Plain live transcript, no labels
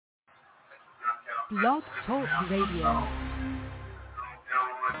Blog Talk Radio.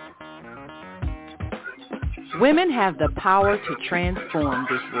 Women have the power to transform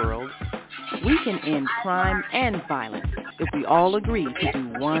this world. We can end crime and violence if we all agree to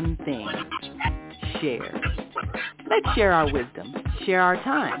do one thing: share. Let's share our wisdom, share our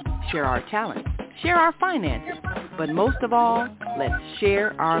time, share our talents, share our finances, but most of all, let's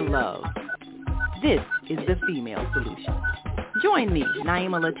share our love. This is the Female Solution. Join me,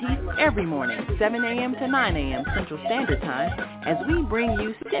 Naima Latif, every morning, 7 a.m. to 9 a.m. Central Standard Time, as we bring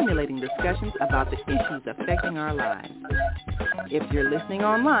you stimulating discussions about the issues affecting our lives. If you're listening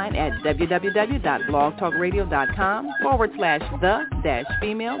online at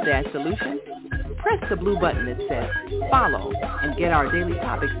www.blogtalkradio.com/the-female-solution, press the blue button that says follow and get our daily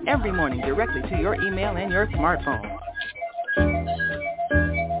topics every morning directly to your email and your smartphone.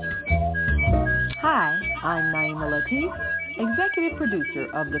 Hi, I'm Naima Latif, Executive Producer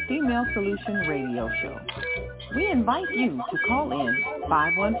of the Female Solution Radio Show. We invite you to call in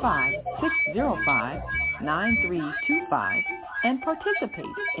 515-605-9325 and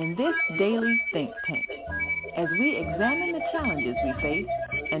participate in this daily think tank as we examine the challenges we face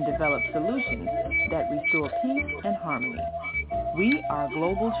and develop solutions that restore peace and harmony. We are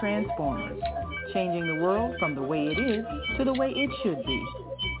global transformers, changing the world from the way it is to the way it should be.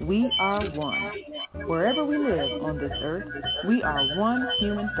 We are one. Wherever we live on this earth, we are one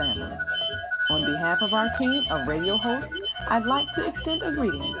human family. On behalf of our team of radio hosts, I'd like to extend a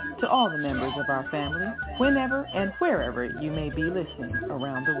greeting to all the members of our family, whenever and wherever you may be listening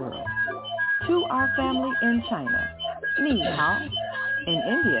around the world. To our family in China, ni hao. In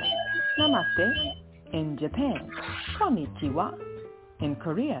India, namaste. In Japan, konnichiwa. In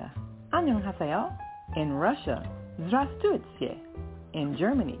Korea, annyeonghaseyo. In Russia, здравствуйте. In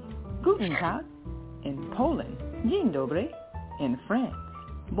Germany, guten Tag. In Poland, dzień dobry. In France,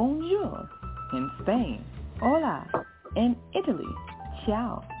 bonjour. In Spain, hola. In Italy,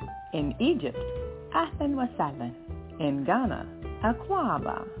 ciao. In Egypt, ahlan wa sahlan. In Ghana,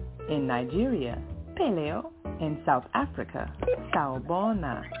 akwaba. In Nigeria, paleo. In South Africa,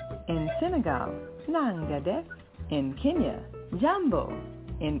 sawubona. In Senegal, nangadef. In Kenya, jambo.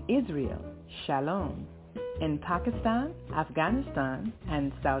 In Israel, shalom. In Pakistan, Afghanistan,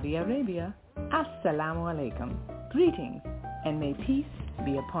 and Saudi Arabia, assalamu alaikum. Greetings, and may peace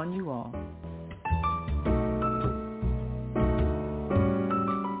be upon you all.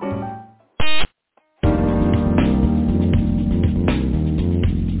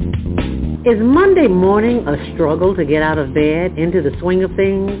 Is Monday morning a struggle to get out of bed, into the swing of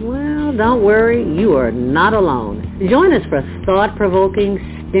things? Well, don't worry, you are not alone. Join us for thought-provoking,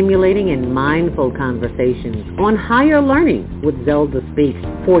 stimulating, and mindful conversations on higher learning with Zelda Speaks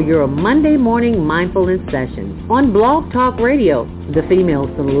for your Monday morning mindfulness session on Blog Talk Radio, The Female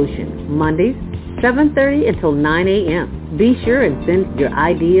Solution, Mondays, 7:30 until 9 a.m. Be sure and send your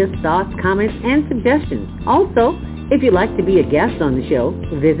ideas, thoughts, comments, and suggestions. Also, if you'd like to be a guest on the show,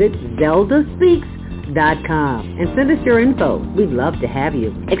 visit ZeldaSpeaks.com and send us your info. We'd love to have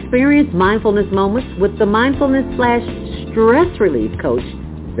you. Experience mindfulness moments with the mindfulness/stress relief coach,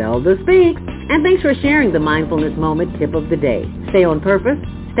 Zelda Speaks. And thanks for sharing the mindfulness moment tip of the day. Stay on purpose,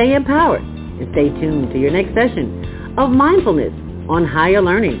 stay empowered, and stay tuned to your next session of mindfulness on higher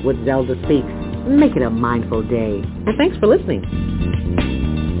learning with Zelda Speaks. Make it a mindful day. And thanks for listening.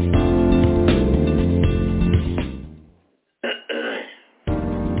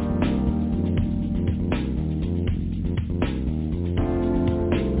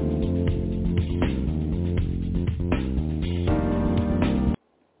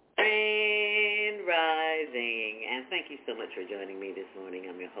 For joining me this morning.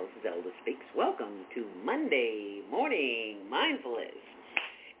 I'm your host, Zelda Speaks. Welcome to Monday Morning Mindfulness.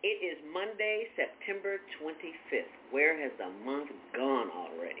 It is Monday, September 25th. Where has the month gone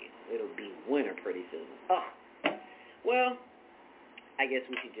already? It'll be winter pretty soon. Oh, well, I guess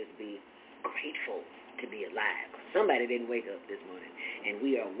we should just be grateful to be alive. Somebody didn't wake up this morning, and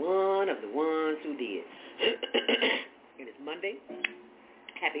we are one of the ones who did. It is Monday.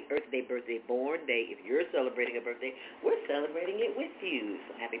 Happy Earth Day, birthday, born day. If you're celebrating a birthday, we're celebrating it with you.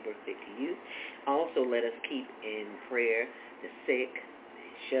 So happy birthday to you. Also, let us keep in prayer the sick,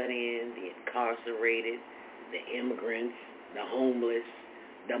 the shut-in, the incarcerated, the immigrants, the homeless,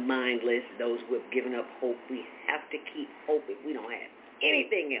 the mindless, those who have given up hope. We have to keep hope if we don't have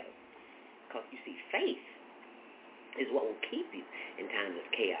anything else. Because, you see, faith is what will keep you in times of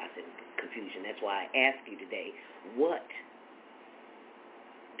chaos and confusion. That's why I ask you today, what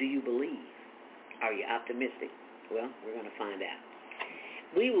do you believe? Are you optimistic? Well, we're going to find out.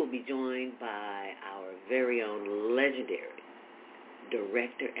 We will be joined by our very own legendary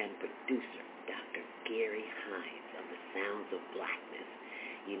director and producer, Dr. Scary Hines of the Sounds of Blackness.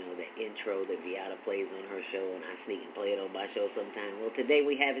 You know, the intro that Beata plays on her show, and I sneak and play it on my show sometime. Well, today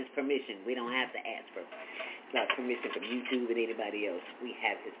we have his permission. We don't have to ask for permission from YouTube and anybody else. We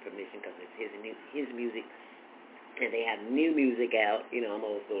have his permission because it's his music, and they have new music out. You know, I'm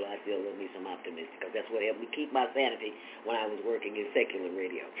old school. I still love me some optimistic because that's what helped me keep my sanity when I was working in secular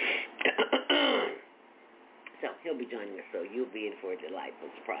radio. So he'll be joining us, so you'll be in for a delightful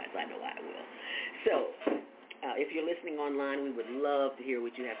surprise. I know I will. So if you're listening online, we would love to hear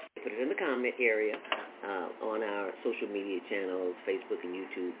what you have to say. Put it in the comment area on our social media channels, Facebook and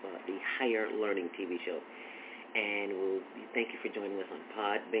YouTube, the Higher Learning TV show. And we'll thank you for joining us on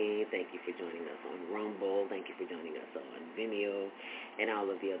Podbean. Thank you for joining us on Rumble. Thank you for joining us on Vimeo and all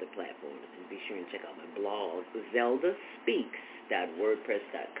of the other platforms. And be sure and check out my blog,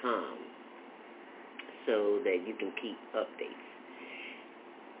 zeldaspeaks.wordpress.com, so that you can keep updates.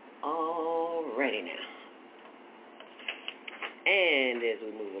 Alrighty now. And as we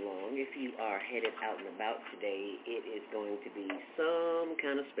move along, if you are headed out and about today, it is going to be some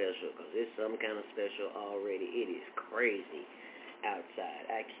kind of special, because it's some kind of special already. It is crazy outside.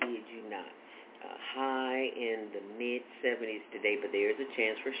 I kid you not. High in the mid-70s today, but there's a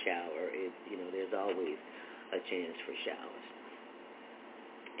chance for shower. There's always a chance for showers.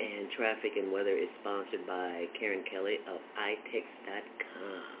 And traffic and weather is sponsored by Karen Kelly of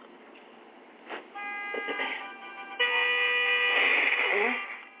itex.com.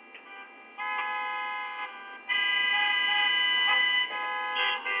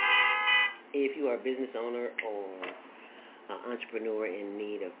 If you are a business owner or entrepreneur in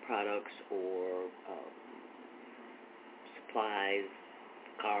need of products or supplies,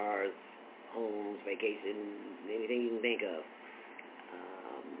 cars, homes, vacation, anything you can think of,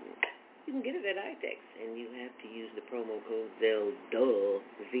 you can get it at iTex, and you have to use the promo code ZELDA,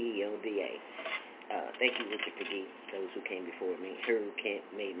 Z-E-L-D-A. Thank you, Richard Peggy, those who came before me, Herb Kent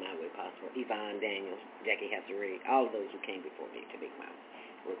made my way possible, Yvonne Daniels, Jackie Hasseray, all of those who came before me to make my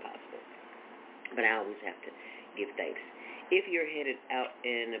way possible. But I always have to give thanks. If you're headed out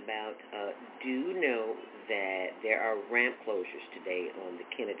and about, do know that there are ramp closures today on the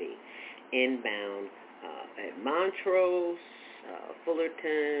Kennedy, inbound at Montrose,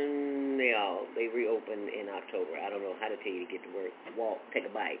 Fullerton. They reopened in October. I don't know how to tell you to get to work. Walk, take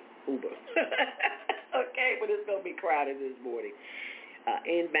a bike, Uber. Okay, but it's going to be crowded this morning.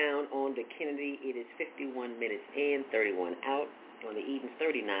 Inbound on the Kennedy, it is 51 minutes in, 31 out. On the Edens,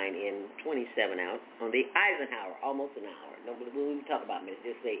 39 in, 27 out. On the Eisenhower, almost an hour. No, when we talk about minutes,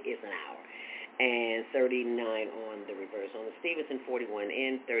 just say it's an hour. And 39 on the reverse. On the Stevenson, 41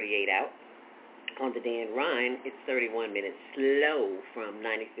 in, 38 out. On the Dan Ryan, it's 31 minutes slow from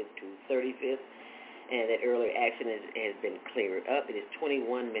 95th to 35th. And that earlier action has been cleared up. It is 21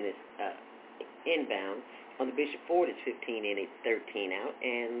 minutes inbound. On the Bishop Ford, it's 15 in, it's 13 out.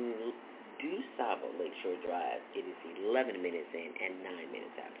 And DuSable Lakeshore Drive, it is 11 minutes in and 9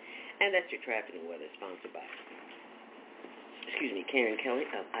 minutes out. And that's your traffic and weather, sponsored by, Karen Kelly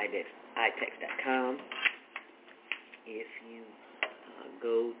of itex.com. If you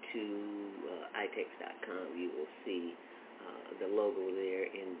go to itex.com, you will see the logo there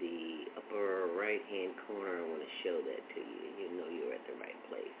in the upper right-hand corner. I want to show that to you. You know you're at the right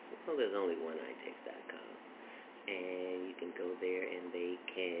place. Well, there's only one itex.com. And you can go there and you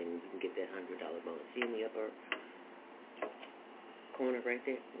can get that $100 bonus. See in the upper corner right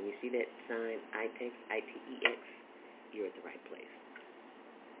there? When you see that sign, ITEX, I-T-E-X, you're at the right place.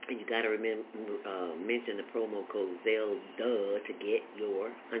 And you got to mention the promo code ZELDA to get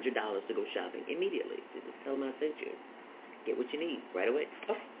your $100 to go shopping immediately. So just tell them I sent you. Get what you need right away.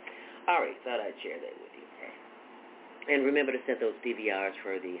 Oh, all right, thought I'd share that with you. And remember to set those DVRs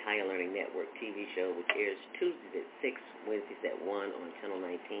for the Higher Learning Network TV show, which airs Tuesdays at 6, Wednesdays at 1 on Channel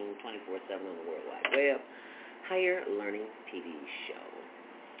 19, 24/7 on the World Wide Web. Higher Learning TV show.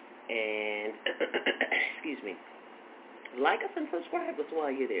 And, like us and subscribe us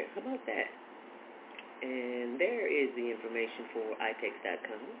while you're there. How about that? And there is the information for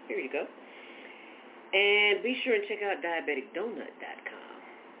itex.com. Here you go. And be sure and check out diabeticdonut.com.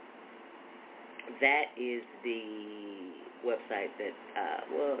 That is the website that,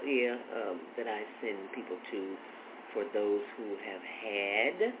 that I send people to for those who have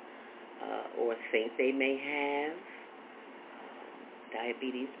had or think they may have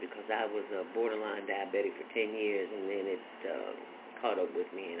diabetes, because I was a borderline diabetic for 10 years, and then it caught up with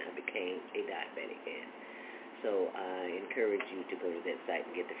me, and I became a diabetic. And so I encourage you to go to that site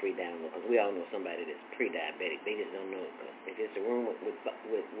and get the free download, because we all know somebody that's pre-diabetic. They just don't know, because if it's a room with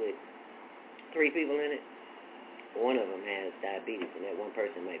 3 people in it, one of them has diabetes, and that one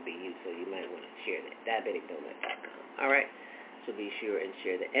person might be you, so you might want to share that. DiabeticDonut.com. All right? So be sure and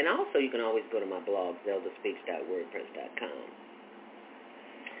share that. And also, you can always go to my blog, zeldaspeaks.wordpress.com,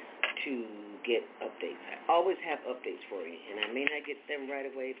 to get updates. I always have updates for you, and I may not get them right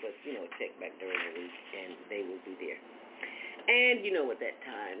away, but, check back during the week, and they will be there. And you know what that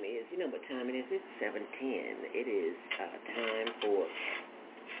time is. You know what time it is. It's 7:10. It is time for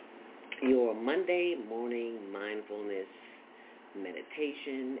your Monday morning mindfulness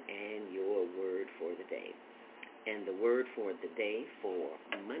meditation and your word for the day. And the word for the day for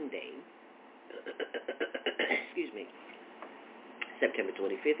Monday, September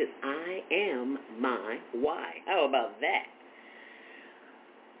 25th is I am my why. How about that?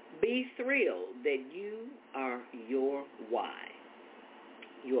 Be thrilled that you are your why,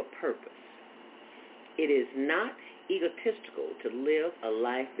 your purpose. It is not egotistical to live a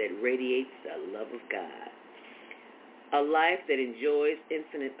life that radiates the love of God, a life that enjoys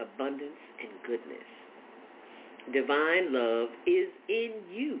infinite abundance and goodness. Divine love is in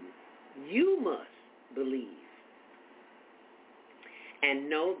you. You must believe and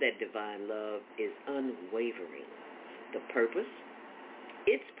know that divine love is unwavering. The purpose?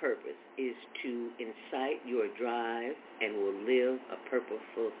 Its purpose is to incite your drive and will live a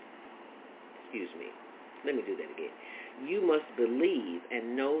purposeful, let me do that again. You must believe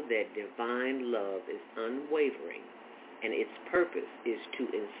and know that divine love is unwavering, and its purpose is to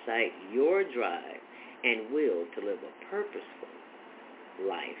incite your drive and will to live a purposeful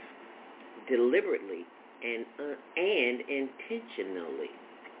life, deliberately and intentionally.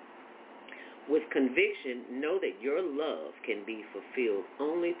 With conviction, know that your love can be fulfilled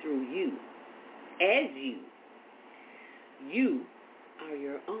only through you, as you. You are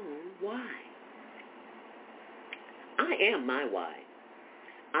your own why. I am my why.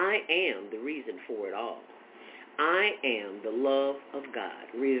 I am the reason for it all. I am the love of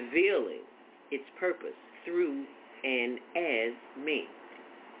God, revealing its purpose through and as me.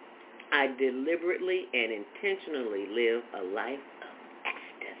 I deliberately and intentionally live a life of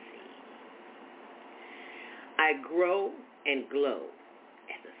ecstasy. I grow and glow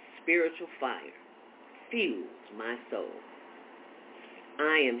as a spiritual fire fuels my soul.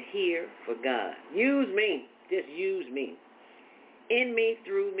 I am here for God. Use me. Just use me. In me,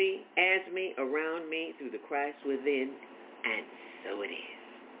 through me, as me, around me, through the Christ within, and so it is.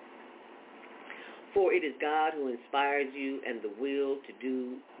 For it is God who inspires you and the will to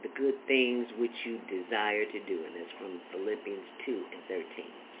do the good things which you desire to do. And that's from Philippians 2:13.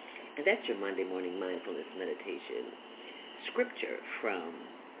 And that's your Monday morning mindfulness meditation scripture from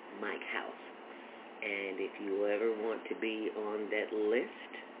Mike House. And if you ever want to be on that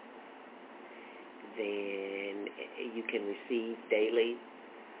list, then you can receive daily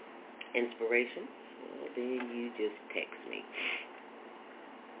inspiration. Well, then you just text me.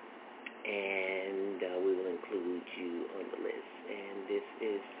 And we will include you on the list. And this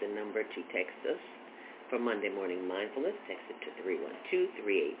is the number to text us for Monday Morning Mindfulness. Text it to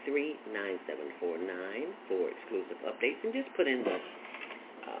 312-383-9749 for exclusive updates. And just put in the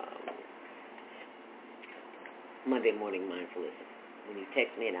Monday Morning Mindfulness. When you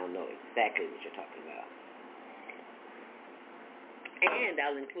text me, and I'll know exactly what you're talking about. And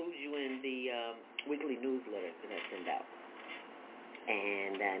I'll include you in the weekly newsletter that I send out.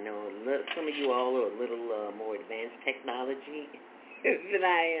 And I know some of you all are a little more advanced technology than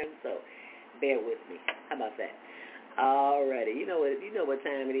I am, so bear with me. How about that? All righty. You know what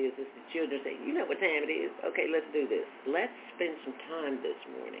time it is. It's the children say, you know what time it is. Okay, let's do this. Let's spend some time this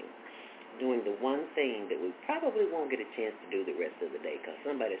morning doing the one thing that we probably won't get a chance to do the rest of the day, because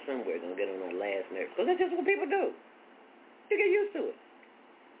somebody somewhere is going to get on our last nerve, because that's just what people do. You get used to it.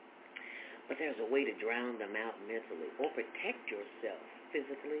 But there's a way to drown them out mentally or protect yourself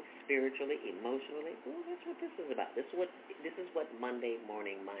physically, spiritually, emotionally. Well, that's what this is about. This is what Monday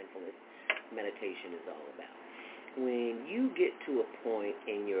morning mindfulness meditation is all about. When you get to a point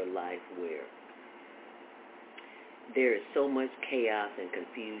in your life where there is so much chaos and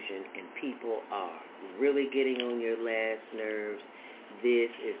confusion and people are really getting on your last nerves,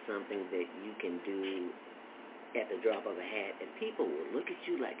 this is something that you can do at the drop of a hat, and people will look at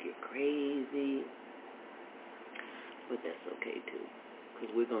you like you're crazy, but that's okay too,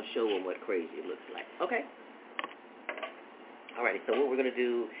 because we're going to show them what crazy looks like. Okay? Alrighty, so what we're going to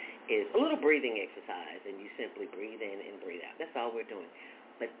do is a little breathing exercise, and you simply breathe in and breathe out. That's all we're doing.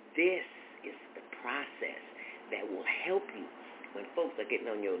 But this is the process that will help you when folks are getting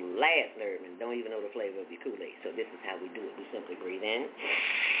on your last nerve and don't even know the flavor of your Kool-Aid. So this is how we do it. We simply breathe in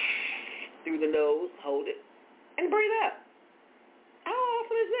through the nose, hold it, and breathe out. How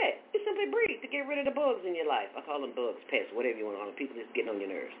awesome is that? It's simple simply breathe to get rid of the bugs in your life. I call them bugs, pests, whatever you want to call them, people that's getting on your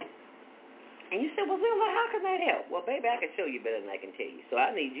nerves. And you said, well, Zilla, how can that help? Well, baby, I can show you better than I can tell you. So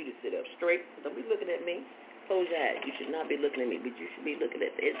I need you to sit up straight. Don't be looking at me. Close your eyes. You should not be looking at me, but you should be looking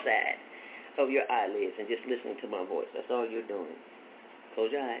at the inside of your eyelids and just listening to my voice. That's all you're doing.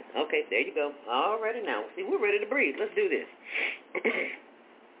 Close your eyes. Okay, there you go. All righty now. See, we're ready to breathe. Let's do this.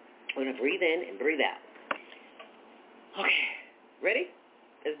 We're going to breathe in and breathe out. Okay. Ready?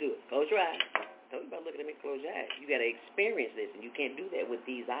 Let's do it. Close your eyes. Don't you about looking at me, close your eyes. You got to experience this, and you can't do that with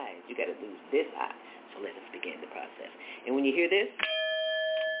these eyes. You got to lose this eye. So let us begin the process. And when you hear this,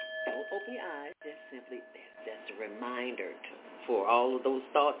 don't open your eyes. Just simply, that's a reminder for all of those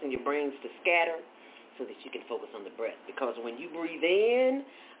thoughts in your brains to scatter so that you can focus on the breath. Because when you breathe in,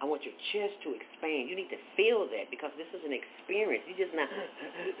 I want your chest to expand. You need to feel that because this is an experience.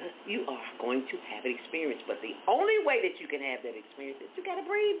 You are going to have an experience. But the only way that you can have that experience is you got to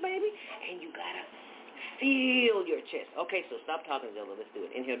breathe, baby. And you got to feel your chest. Okay, so stop talking, Zilla. Let's do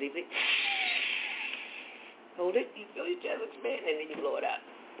it. Inhale deeply. Hold it. You feel your chest expand, and then you blow it out.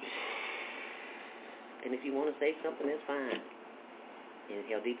 And if you want to say something, that's fine.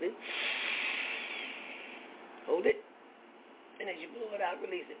 Inhale deeply. Hold it. And as you blow it out,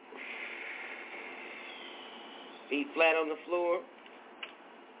 release it. Feet flat on the floor.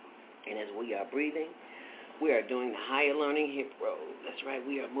 And as we are breathing, we are doing the higher learning hip roll. That's right.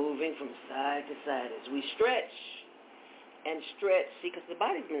 We are moving from side to side as we stretch and stretch. See, because the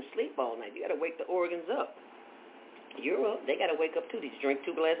body's been asleep all night. You got to wake the organs up. You're up. They got to wake up, too. Did you drink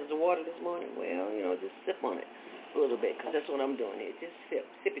 2 glasses of water this morning? Well, just sip on it a little bit because that's what I'm doing here. Just sip.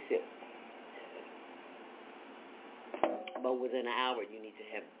 Sippy sip. But within an hour, you need to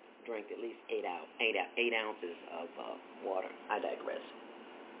have drank at least 8 ounces of water. I digress.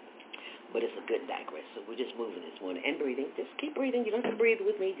 But it's a good digress. So we're just moving this morning and breathing. Just keep breathing. You don't have to breathe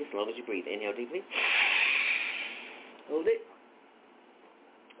with me just as long as you breathe. Inhale deeply. Hold it.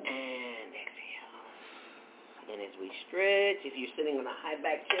 And exhale. And as we stretch, if you're sitting on a high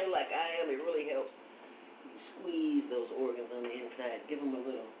back chair like I am, it really helps. You squeeze those organs on the inside. Give them a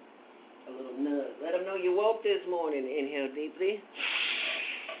little nudge. Let them know you woke this morning. Inhale deeply.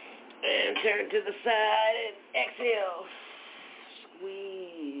 And turn to the side and exhale.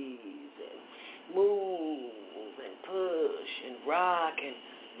 Squeeze and move and push and rock and,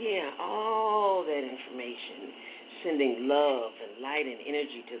 all that information. Sending love and light and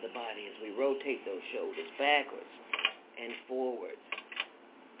energy to the body as we rotate those shoulders backwards and forwards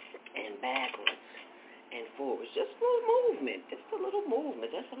and backwards and forwards. Just a little movement. Just a little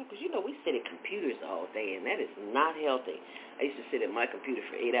movement. That's all. Because, we sit at computers all day, and that is not healthy. I used to sit at my computer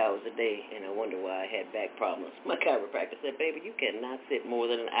for 8 hours a day, and I wonder why I had back problems. My chiropractor said, baby, you cannot sit more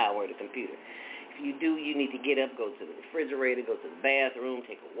than an hour at a computer. If you do, you need to get up, go to the refrigerator, go to the bathroom,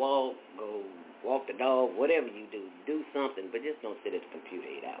 take a walk, go walk the dog, whatever you do something, but just don't sit at the computer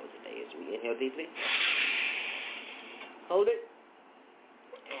 8 hours a day. As we inhale deeply. Hold it.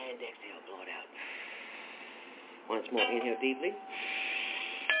 And exhale, blow it out. Once more, inhale deeply.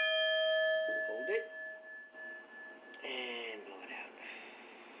 Hold it. And blow it out.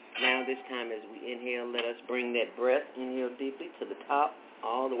 Now this time as we inhale, let us bring that breath, inhale deeply to the top,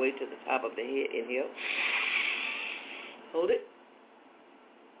 all the way to the top of the head. Inhale. Hold it.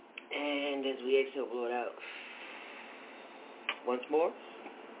 And as we exhale, blow it out. Once more.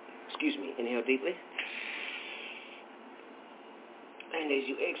 Inhale deeply. And as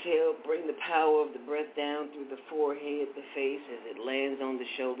you exhale, bring the power of the breath down through the forehead, the face. As it lands on the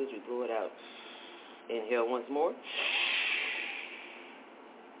shoulders, we blow it out. Inhale once more.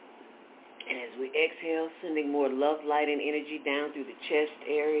 And as we exhale, sending more love, light, and energy down through the chest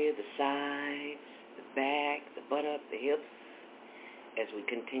area, the sides, the back, the buttock, the hips. As we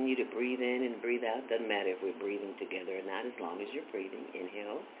continue to breathe in and breathe out, doesn't matter if we're breathing together or not, as long as you're breathing.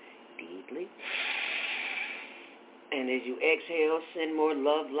 Inhale deeply. And as you exhale, send more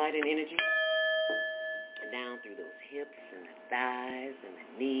love, light, and energy down through those hips and the thighs and the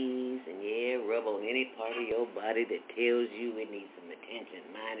knees. And rub on any part of your body that tells you it needs some attention.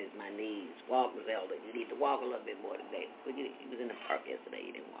 Mine is my knees. Walk, Zelda. You need to walk a little bit more today. You was in the park yesterday.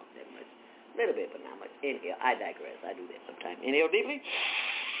 You didn't walk that much. A little bit, but not much. Inhale. I digress. I do that sometimes. Inhale deeply.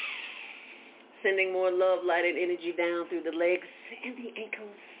 Sending more love, light, and energy down through the legs and the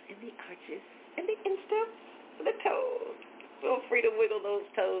ankles and the arches and the insteps and the toes. Feel free to wiggle those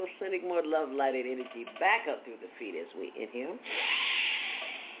toes, sending more love, light, and energy back up through the feet as we inhale.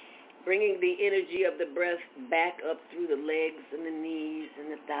 Bringing the energy of the breath back up through the legs and the knees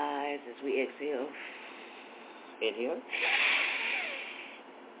and the thighs as we exhale. Inhale.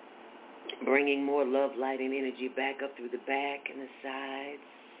 Bringing more love, light, and energy back up through the back and the sides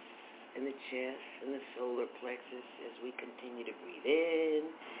and the chest and the solar plexus as we continue to breathe in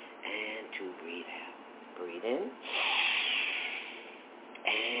and to breathe out. Breathe in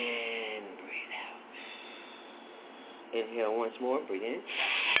and breathe out. Inhale once more. Breathe in.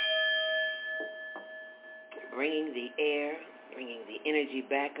 Bringing the air, bringing the energy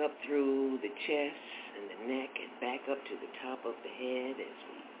back up through the chest and the neck and back up to the top of the head as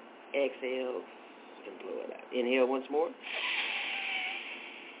we exhale and blow it out. Inhale once more.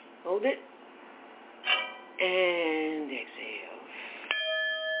 Hold it. And exhale.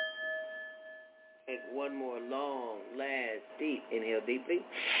 Take one more long, last, deep. Inhale deeply.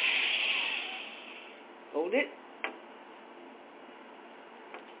 Hold it.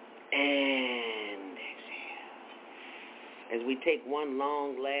 And exhale. As we take one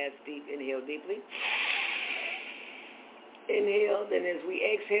long, last, deep inhale deeply. Inhale, then as we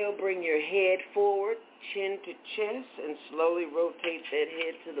exhale, bring your head forward, chin to chest, and slowly rotate that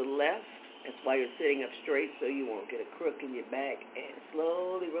head to the left. That's why you're sitting up straight, so you won't get a crook in your back. And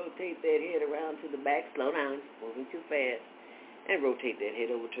slowly rotate that head around to the back. Slow down, moving too fast. And rotate that head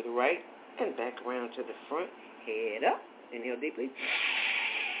over to the right and back around to the front. Head up. Inhale deeply.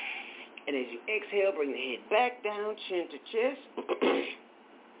 And as you exhale, bring the head back down, chin to chest.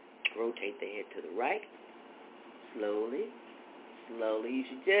 Rotate the head to the right. Slowly. You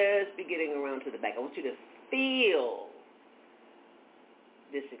should just be getting around to the back. I want you to feel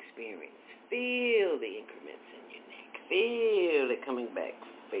this experience. Feel the increments in your neck. Feel it coming back,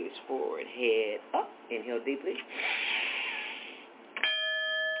 face forward, head up. Inhale deeply.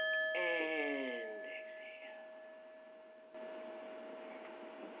 And exhale.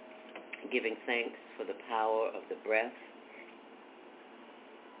 Giving thanks for the power of the breath,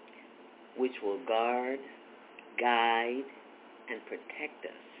 which will guard, guide, and protect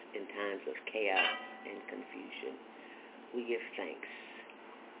us in times of chaos and confusion. We give thanks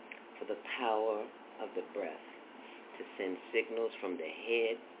for the power of the breath to send signals from the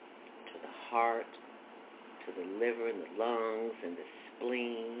head to the heart, to the liver and the lungs and the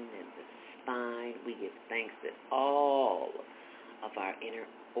spleen and the spine. We give thanks that all of our inner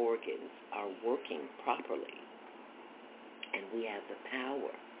organs are working properly, and we have the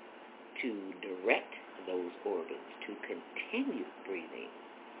power to direct those organs to continue breathing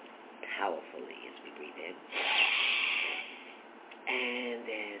powerfully as we breathe in and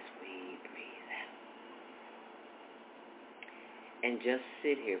as we breathe out. And just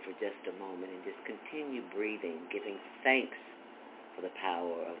sit here for just a moment and just continue breathing, giving thanks for the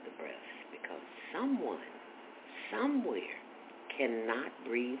power of the breath, because someone, somewhere, cannot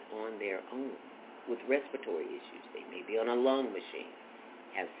breathe on their own with respiratory issues. They may be on a lung machine,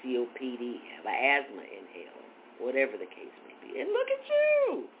 have COPD, have an asthma inhaler, whatever the case may be. And look at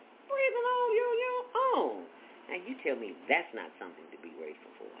you, breathing on your own. Now you tell me that's not something to be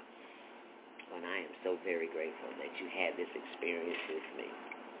grateful for. And I am so very grateful that you had this experience with me.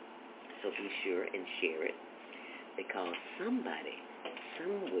 So be sure and share it, because somebody,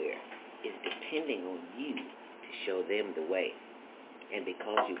 somewhere, is depending on you to show them the way. And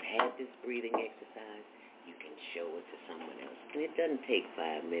because you've had this breathing exercise, you can show it to someone else. And it doesn't take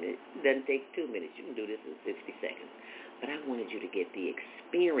 5 minutes. It doesn't take 2 minutes. You can do this in 60 seconds. But I wanted you to get the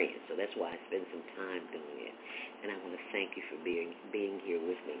experience, so that's why I spent some time doing it. And I want to thank you for being here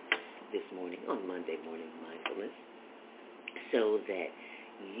with me this morning on Monday Morning Mindfulness, so that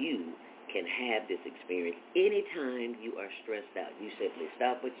you can have this experience anytime you are stressed out. You simply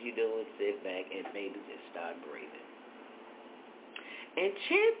stop what you're doing, sit back, and maybe just start breathing. And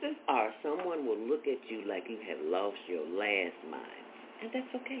chances are someone will look at you like you have lost your last mind. And that's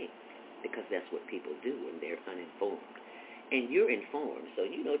okay, because that's what people do when they're uninformed. And you're informed, so,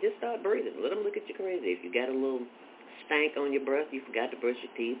 just start breathing. Let them look at you crazy. If you got a little stank on your breath, you forgot to brush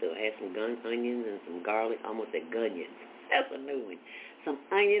your teeth, or had some onions and some garlic, almost said gunions. That's a new one. Some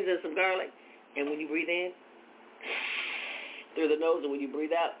onions and some garlic. And when you breathe in, through the nose, and when you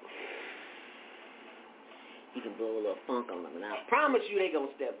breathe out, you can blow a little funk on them. And I promise you they're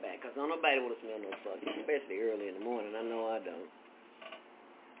going to step back, because don't nobody want to smell no funk, especially early in the morning. I know I don't.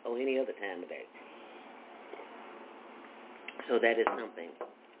 Or any other time of day. So that is something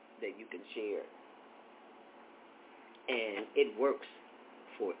that you can share. And it works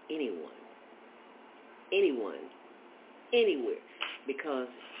for anyone, anywhere. Because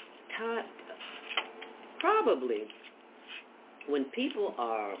probably when people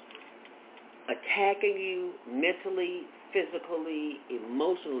are attacking you mentally, physically,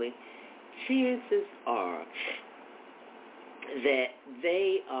 emotionally, chances are that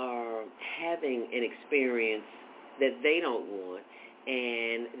they are having an experience that they don't want,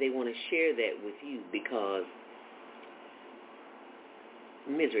 and they want to share that with you, because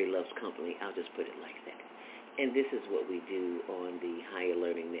misery loves company. I'll just put it like that. And this is what we do on the Higher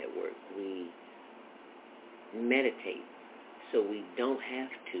Learning Network. We meditate so we don't have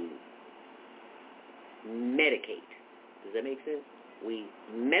to medicate. Does that make sense? We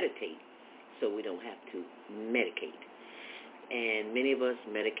meditate so we don't have to medicate. And many of us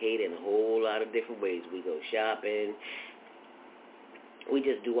medicate in a whole lot of different ways. We go shopping. We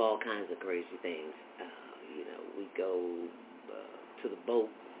just do all kinds of crazy things. We go to the boat.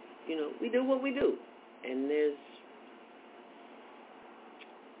 We do what we do. And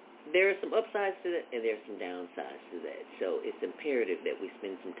there are some upsides to that, and there are some downsides to that. So it's imperative that we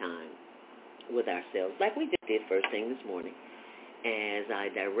spend some time with ourselves, like we just did first thing this morning, as I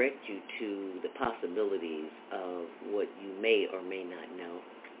direct you to the possibilities of what you may or may not know.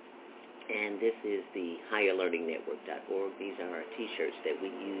 And this is the higherlearningnetwork.org. These are our T-shirts that we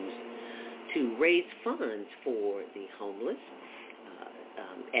use to raise funds for the homeless.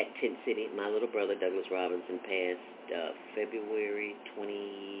 At Tent City, my little brother, Douglas Robinson, passed February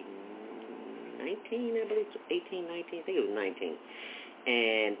 2019, I believe, 18, 19, I think it was 19.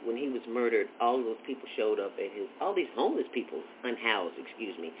 And when he was murdered, all of those people showed up at all these homeless people,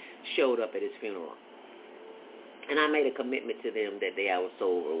 showed up at his funeral. And I made a commitment to them that day. I was so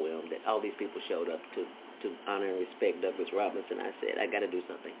overwhelmed that all these people showed up to honor and respect Douglas Robinson. I said, I got to do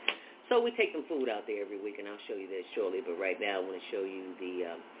something. So we take them food out there every week, and I'll show you that shortly. But right now I want to show you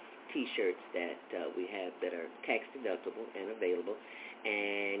the T-shirts that we have that are tax-deductible and available.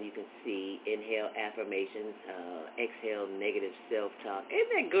 And you can see inhale affirmations, exhale negative self-talk.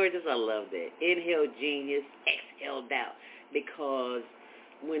 Isn't that gorgeous? I love that. Inhale genius, exhale doubt. Because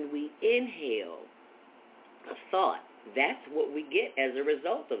when we inhale a thought, that's what we get as a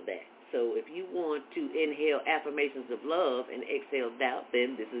result of that. So if you want to inhale affirmations of love and exhale doubt,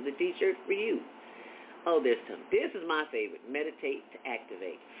 then this is the T-shirt for you. Oh, there's some. This is my favorite, meditate to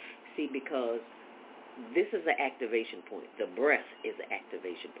activate. See, because this is an activation point. The breath is an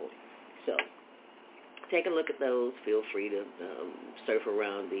activation point. So take a look at those. Feel free to surf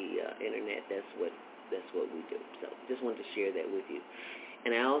around the internet. That's what we do. So just wanted to share that with you.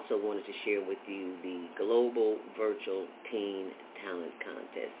 And I also wanted to share with you the Global Virtual Teen Talent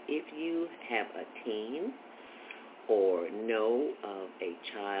Contest. If you have a teen or know of a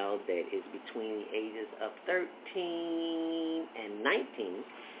child that is between the ages of 13 and 19,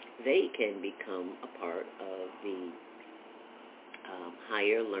 they can become a part of the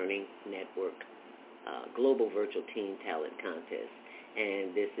Higher Learning Network Global Virtual Teen Talent Contest.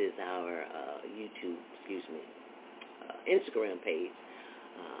 And this is our Instagram page.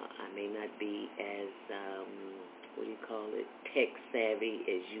 I may not be as, tech savvy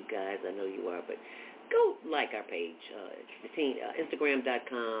as you guys. I know you are, but go like our page,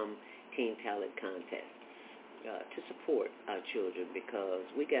 Instagram.com Teen Talent Contest, to support our children, because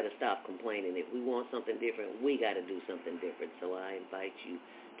we got to stop complaining. If we want something different, we got to do something different. So I invite you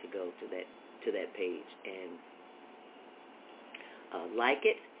to go to that page and like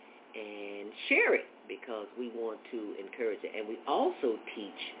it and share it, because we want to encourage it. And we also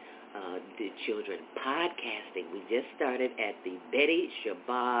teach the children podcasting. We just started at the Betty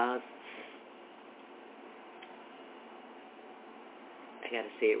Shabazz, I got to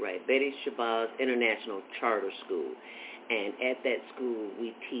say it right, Betty Shabazz International Charter School. And at that school,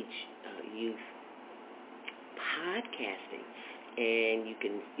 we teach youth podcasting. And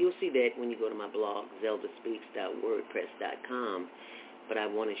you'll see that when you go to my blog, zeldaspeaks.wordpress.com. But I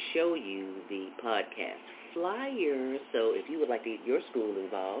want to show you the podcast flyer. So if you would like to get your school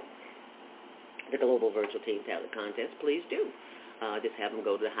involved, the Global Virtual Teen Talent Contest, please do. Just have them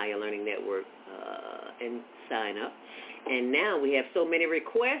go to the Higher Learning Network and sign up. And now we have so many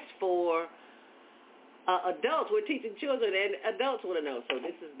requests for adults. We're teaching children, and adults want to know. So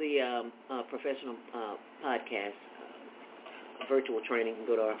this is the professional podcast virtual training. You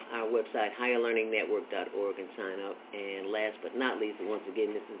can go to our website, higherlearningnetwork.org, and sign up. And last but not least, once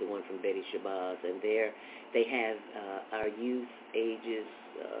again, this is the one from Betty Shabazz. And there they have our youth ages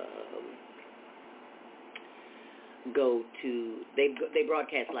they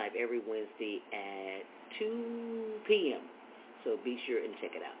broadcast live every Wednesday at 2 p.m. So be sure and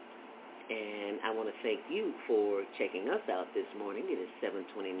check it out. And I want to thank you for checking us out this morning. It is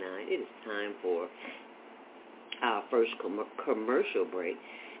 7:29. It is time for our first commercial break.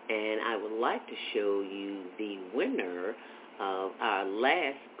 And I would like to show you the winner of our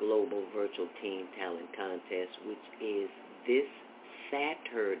last Global Virtual Teen Talent Contest, which is this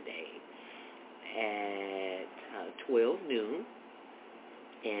Saturday at 12 noon.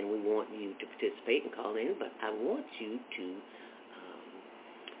 And we want you to participate and call in, but I want you to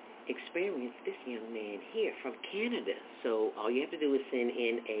experience this young man here from Canada. So all you have to do is send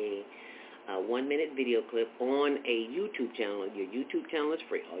in a 1-minute video clip on a YouTube channel. Your YouTube channel is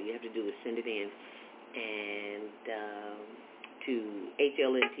free. All you have to do is send it in and to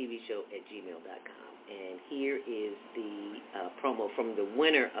hlntvshow@gmail.com. And here is the promo from the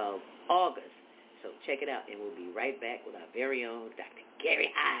winner of August. So check it out, and we'll be right back with our very own Dr.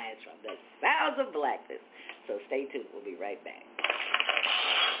 Gary Hines from the Sounds of Blackness. So stay tuned. We'll be right back.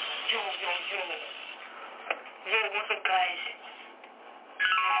 Yo, what's up, guys?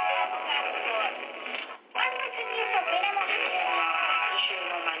 You should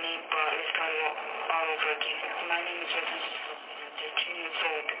know my name, but let's start all over again. My name is Jeffrey. I'm 13 years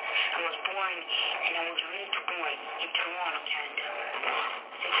old. I was born, and I was raised to born in Toronto, Canada.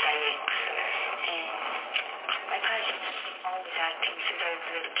 6'8". And my passion has been always acting since I was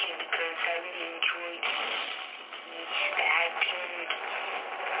a little kid because I really enjoyed the acting.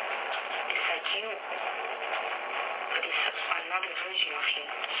 It's like you, but it's another version of you.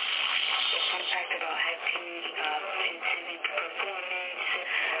 There's some fact about acting, civic performance,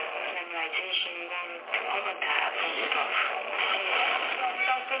 memorization, all of that fun stuff. And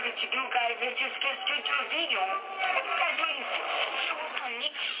without further ado, guys, let's just get straight to the video. What you guys waiting for? Show us on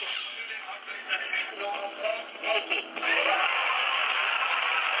Nick.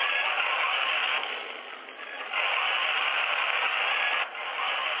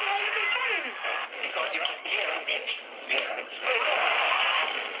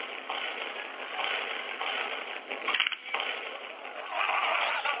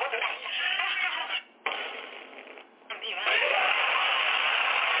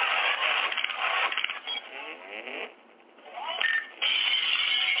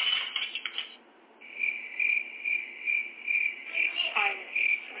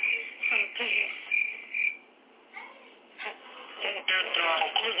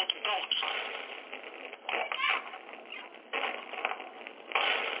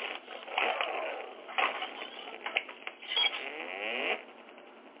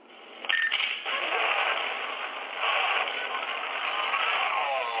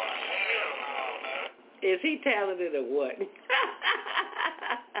 Is he talented or what?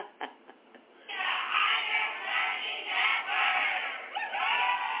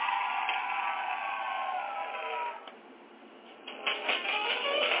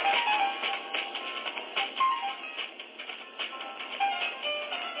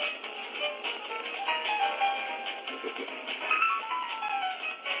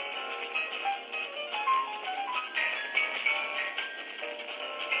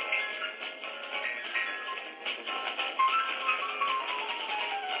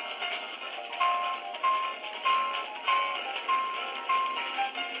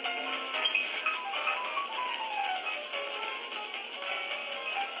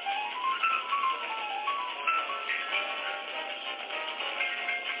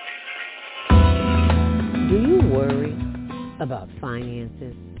 Do you worry about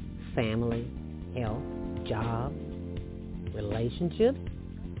finances, family, health, job, relationships?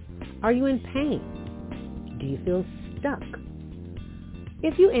 Are you in pain? Do you feel stuck?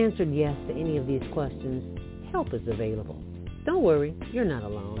 If you answered yes to any of these questions, help is available. Don't worry, you're not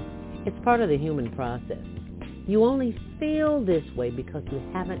alone. It's part of the human process. You only feel this way because you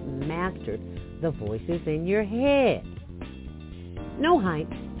haven't mastered the voices in your head. No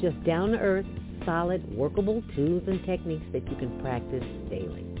hype, just down-to-earth, solid, workable tools and techniques that you can practice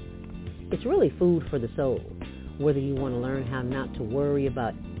daily. It's really food for the soul, whether you want to learn how not to worry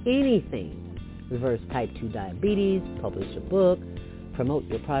about anything, reverse type 2 diabetes, publish a book, promote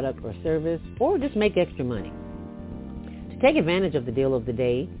your product or service, or just make extra money. To take advantage of the deal of the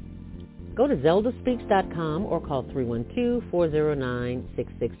day, go to zeldaspeaks.com or call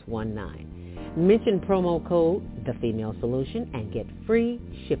 312-409-6619. Mention promo code The Female Solution and get free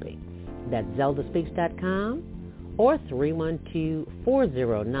shipping. That's zeldaspeaks.com or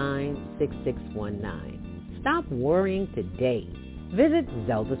 312-409-6619. Stop worrying today. Visit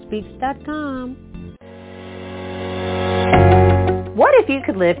zeldaspeaks.com. What if you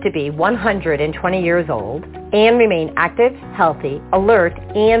could live to be 120 years old and remain active, healthy, alert,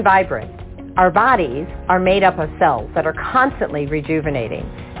 and vibrant? Our bodies are made up of cells that are constantly rejuvenating.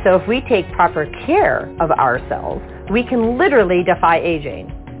 So if we take proper care of our cells, we can literally defy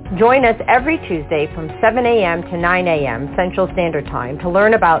aging. Join us every Tuesday from 7 a.m. to 9 a.m. Central Standard Time to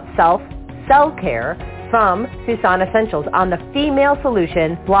learn about cell care from Susan Essentials on the Female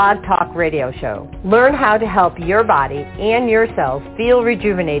Solution Blog Talk Radio Show. Learn how to help your body and your cells feel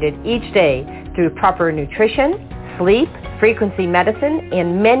rejuvenated each day through proper nutrition, sleep, frequency medicine,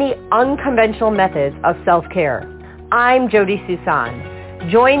 and many unconventional methods of self-care. I'm Jody Susan.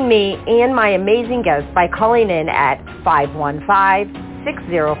 Join me and my amazing guests by calling in at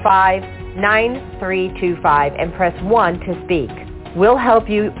 515-605-9325 and press 1 to speak. We'll help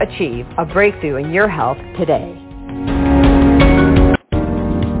you achieve a breakthrough in your health today.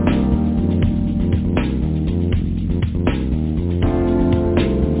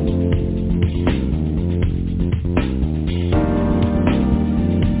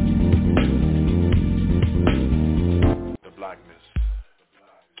 The Blackness.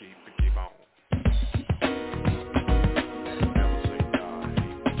 Keep on. Never say die.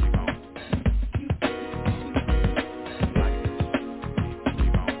 Keep on. Blackness.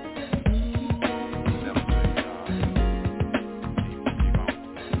 Keep on. Never say die. Keep on.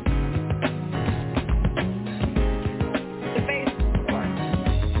 The face. Blackness.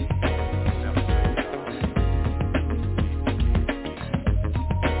 Never say die.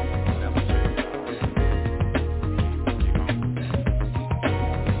 Never say die. Keep on.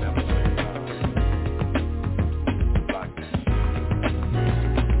 Never say die. Blackness.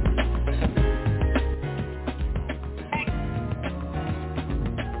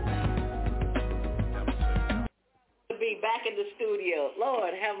 Never say die. To be back in the studio.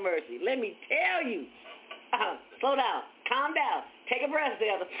 Lord have mercy. Let me tell you. Slow down. Calm down. Take a breath,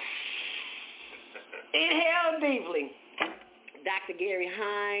 Zelda. Inhale deeply. Dr. Gary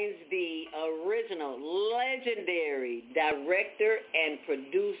Hines, the original, legendary director and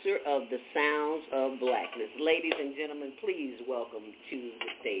producer of The Sounds of Blackness. Ladies and gentlemen, please welcome to the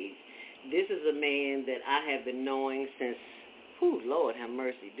stage. This is a man that I have been knowing since, Lord have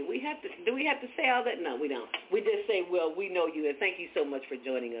mercy. Do we have to say all that? No, we don't. We just say, well, we know you, and thank you so much for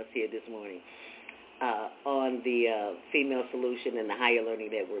joining us here this morning on the Female Solution and the Higher Learning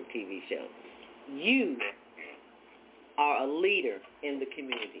Network TV show. You are a leader in the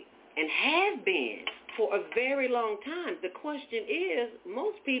community and have been for a very long time. The question is,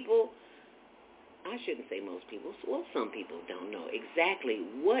 most people, I shouldn't say most people, well, some people don't know exactly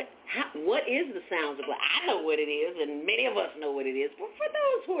what is the Sounds of Black. I know what it is, and many of us know what it is. But for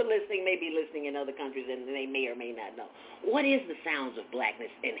those who are listening, maybe listening in other countries, and they may or may not know, what is the Sounds of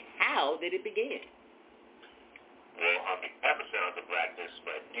Blackness, and how did it begin? Well, on behalf of Sounds of Blackness,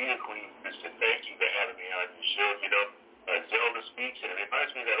 my dear Queen, Mr. Thank you for having me on your show. You know, Zelda speaks, and it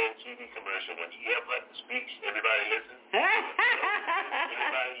reminds me of that old TV commercial when E.F. Hutton speaks, everybody listens.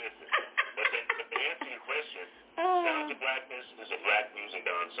 Everybody listens. But to answer your question, Sounds of Blackness is a black music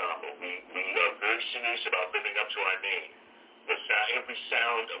ensemble. We are very serious about living up to our name. Every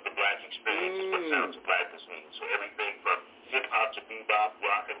sound of the black experience is what Sounds of Blackness means. So everything from hip-hop to bebop,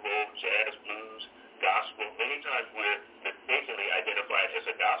 rock and roll, jazz, blues, gospel. Many times we're mistakenly identified as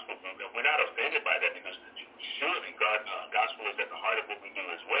a gospel group, and we're not offended by that because surely gospel is at the heart of what we do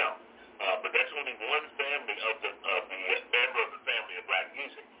as well. But that's only one family of the member of the family of black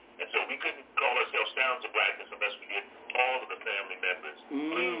music. And so we couldn't call ourselves Sounds of Blackness unless we did all of the family members,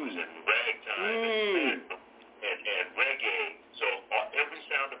 blues and ragtime and reggae. So every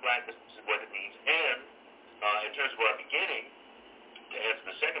Sound of Blackness is what it means. And in terms of our beginning, to answer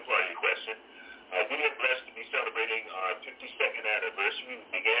the second part of your question, we are blessed to be celebrating our 52nd anniversary.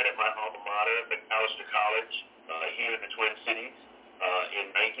 We began at my alma mater, McAllister College, here in the Twin Cities, in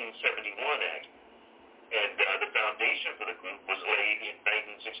 1971, actually. And the foundation for the group was laid in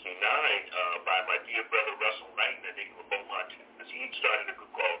 1969 by my dear brother Russell Knight and Nicola Beaumont. He started a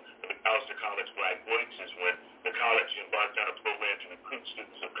group called the McAllister College Black Voices when the college embarked on a program to recruit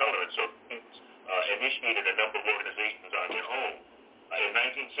students of color. And so students initiated a number of organizations on their own. In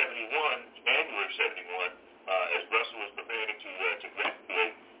 1971, January of 71, as Russell was preparing to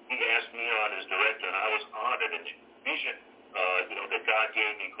graduate, he asked me on as director, and I was honored. And the vision, that God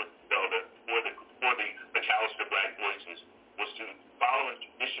gave me for the McAllister Black Voices was to follow the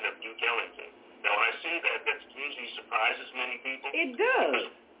tradition of Duke Ellington. Now, when I say that, that usually surprises many people. It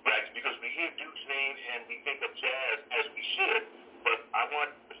does. Because we hear Duke's name and we think of jazz as we should, but I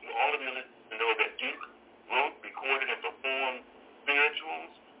want all of you to know that Duke wrote, recorded, and performed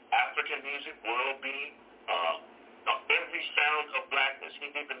spirituals, African music, world beat, every sound of blackness.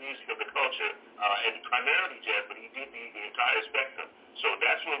 He did the music of the culture, and primarily jazz, but he did the entire spectrum. So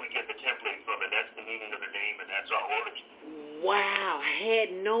that's where we get the template from, and that's the meaning of the name, and that's our origin. Wow, I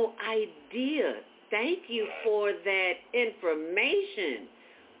had no idea. Thank you for that information.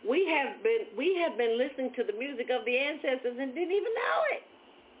 We have been listening to the music of the ancestors and didn't even know it.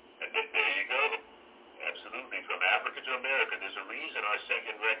 And there you go. Absolutely. From Africa to America. There's a reason our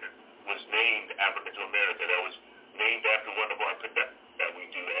second record was named Africa to America. That was named after one of our productions that we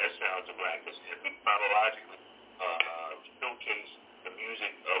do as Sounds of Blackness. And we chronologically showcase the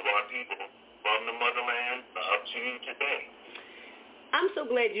music of our people from the motherland up to today. I'm so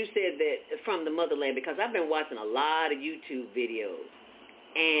glad you said that from the motherland, because I've been watching a lot of YouTube videos,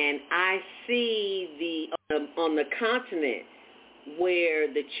 and I see on the continent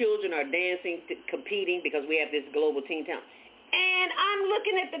where the children are dancing, competing, because we have this global teen town. And I'm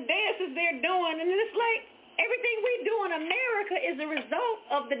looking at the dances they're doing, and it's like everything we do in America is a result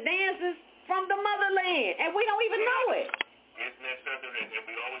of the dances from the motherland, and we don't even know it. Isn't that something? And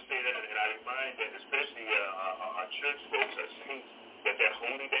we always say that, and I remind that especially our church folks are saying that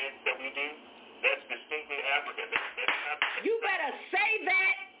holy dance that we do, that's distinctly African. That's not, you better say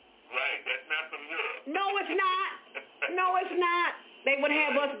that. Right, that's not from Europe. No, it's not. No, it's not. They would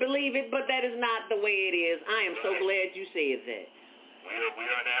have us believe it, but that is not the way it is. I am so glad you said that. We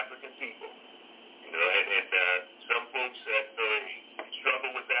are an African people, and some folks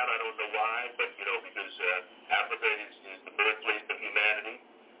struggle with that. I don't know why, but because Africa is the birthplace of humanity,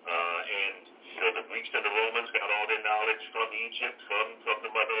 and the Greeks and the Romans got all their knowledge from Egypt, from the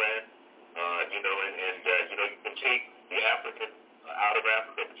motherland, you can take the African out of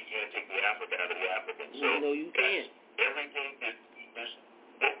Africa, but you can't take the African out of the African. So no, you can't. Everything is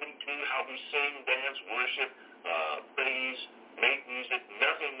what we do, how we sing, dance, worship, praise, make music.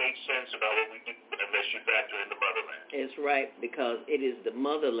 Nothing makes sense about what we do unless you factor in the motherland. It's right, because it is the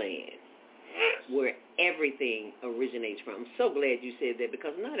motherland. Yes. Where everything originates from. I'm so glad you said that,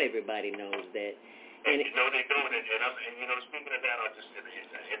 because not everybody knows that. And they don't. And speaking of that, I'll just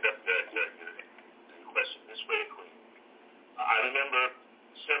end up the question this way, Queen. I remember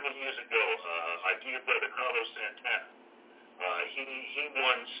several years ago, our dear brother Carlos Santana, he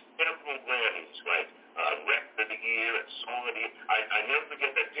won several Grammys, like Record of the Year and Song of the Year. I never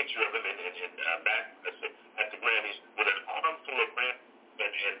forget that picture of him back at the Grammys with an arm full of Grammys.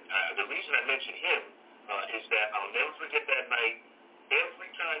 And the reason I mention him is that I'll never forget that night.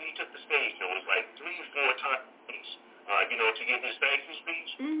 Every time he took the stage, there was like 3 or 4 times, to give his thank you speech.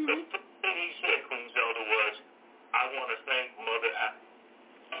 Mm-hmm. The first thing he said, Queen Zelda, was, I want to thank Mother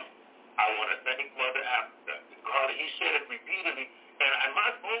Africa. I want to thank Mother Africa. Carly, he said it repeatedly, and my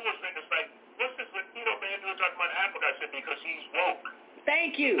phone was ringing. It's like, what's this Latino man doing talking about Africa? I said, because he's woke.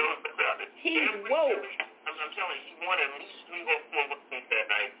 Thank you. He's woke. I'm telling you, he won at least 3 or 4 Grammys that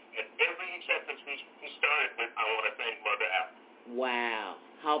night, and every acceptance speech he started with, I want to thank Mother Africa. Wow.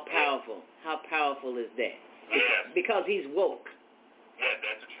 How powerful. Yeah. How powerful is that? Yes. Because he's woke. Yeah,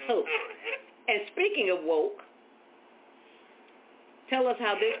 that's a true story, yes. And speaking of woke, tell us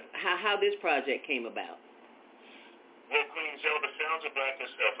how this project came about. Well, Queen Zelda, Sounds of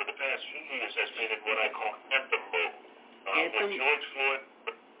Blackness for the past few years has been in what I call anthem mode. When George Floyd,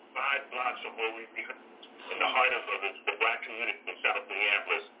 5 blocks from where we become in the heart of the black community in South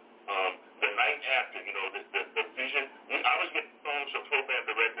Minneapolis, the night after, the vision, I was getting phones from program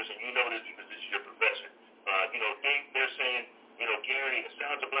directors, and you know this because this is your profession. They're saying, Gary, it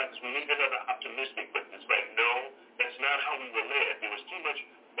Sounds of Blackness, we need another optimistic, but it's like, no, that's not how we were led. There was too much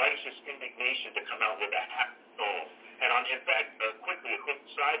righteous indignation to come out with a happy song. And in fact, a quick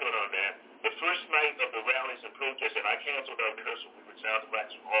side note on that, the first night of the rallies and protests, and I canceled our rehearsal, we were Sounds of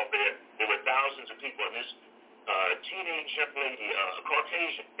Blackness were all there. There were thousands of people, and this teenage young lady, a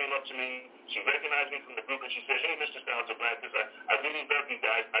Caucasian, came up to me. She recognized me from the group, and she said, hey, Mr. Sounds of Blackness, I really love you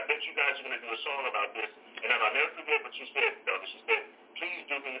guys. I bet you guys are going to do a song about this. And then I'll never forget what she said. She said, please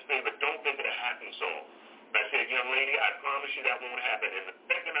do me a favor, don't make it a happy song. And I said, young lady, I promise you that won't happen. And the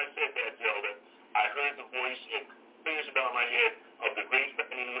second I said that, Zelda, I heard the voice, it clears about my head, of the great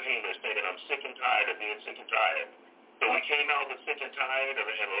Fannie Lou Hamer saying, I'm sick and tired of being sick and tired. So we came out with Sick and Tired, and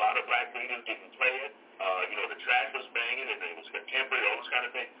a lot of black ladies didn't play it. The track was banging, and it was contemporary, all this kind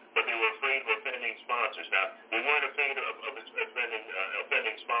of thing, but they were afraid of offending sponsors. Now, they weren't afraid of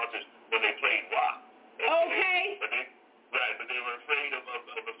offending sponsors when they played rock. Okay. But they were afraid of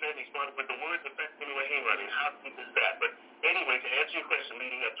offending sponsors. But the words of Fannie Lou Hamer, I mean, how deep is that? But anyway, to answer your question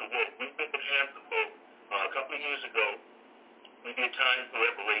leading up to woke, we've been an anthem mode. A couple of years ago, we did Time for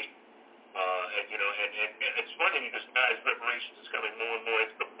Reparations. And it's funny because guys, reparations is coming more and more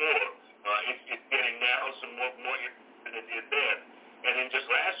into the fore. It's getting now some more than it did then. And then just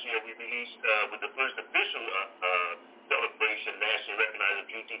last year, we released with the first official celebration, nationally recognized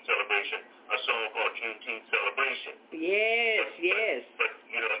Juneteenth celebration, a song called Juneteenth Celebration. Yes. But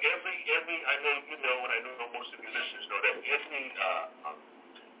every I know you know, and I know most of your listeners know that every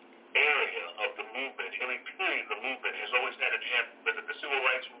area of the movement, every period of the movement has always had an anthem. Whether the civil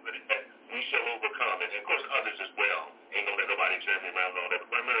rights movement had We Shall Overcome, and of course others as well. Ain't gonna let nobody turn me around on that,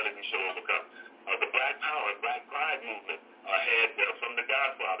 but primarily We Shall Overcome. The Black Power and Black Pride movement had from the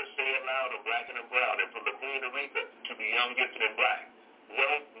Godfather, Say It Loud, and Black and Brown, and from the Queen Aretha to the Young, Gifted, and Black.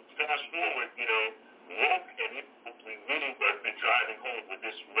 Well, fast forward, woke, and we really have been driving home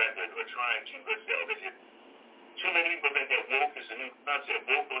woke is a new concept.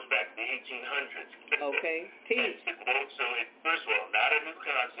 Woke goes back to the 1800s. Okay. Teach. Woke, so first of all, not a new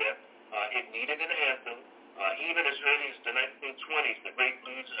concept. It needed an anthem. Even as early as the 1920s, the great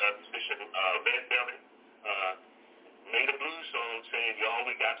blues musician Red Belly made a blues song saying, y'all,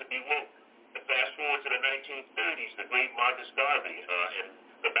 we got to be woke. And fast forward to the 1930s, the great Marcus Garvey and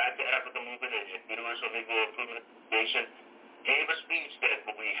the Back to Africa movement and Universal Negro Improvement Association gave a speech that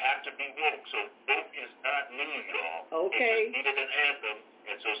we have to be woke. So woke is not new, y'all. Okay. It just needed an anthem,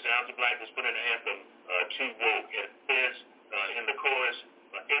 and so Sounds of Blackness put an anthem to woke. And it says in the chorus,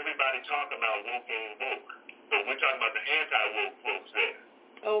 everybody talking about woke ain't woke. So we're talking about the anti-woke folks there.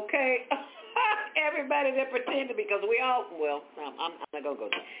 Okay. Everybody that pretend to be, because we all, well, I'm not going to go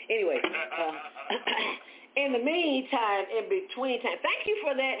there. Anyway, in the meantime, in between time, thank you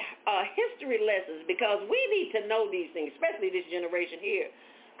for that history lessons, because we need to know these things, especially this generation here,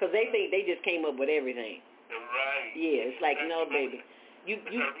 because they think they just came up with everything. Right. Yeah, it's like, no, baby. You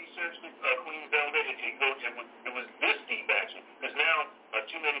researched Queen Velvet, it was this deep, actually, because now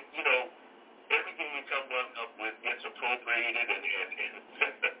too many, everything we come up with gets appropriated and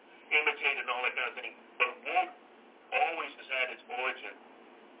imitated and all that kind of thing. But woke always has had its origin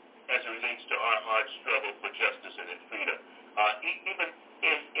as it relates to our hard struggle for justice and freedom. Even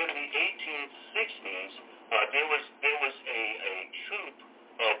in the 1860s, there was a troop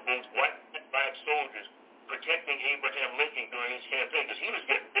of both white and black soldiers protecting Abraham Lincoln during his campaign, because he was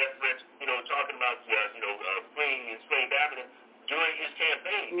getting death threats, talking about freeing enslaved Africans during his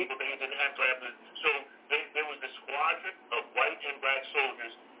campaign. People they didn't have to have this. So there was this squadron of white and black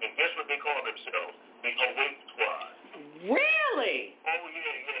soldiers, and guess what they call themselves? The Awake Squad. Really? Oh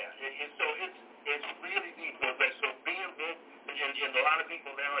yeah. So it's really deep. So being woke, and a lot of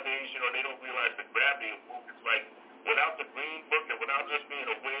people nowadays, they don't realize the gravity of woke. It's like without the Green Book and without us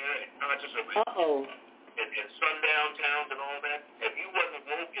being aware and conscious of it. And sundown towns and all that, if you wasn't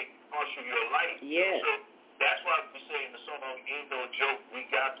woke, it cost you your life. Yes. So that's why we say in the song, ain't no joke, we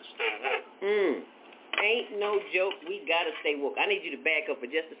got to stay woke. Ain't no joke, we got to stay woke. I need you to back up for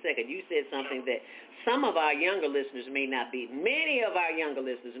just a second. You said something that some of our younger listeners may not be, many of our younger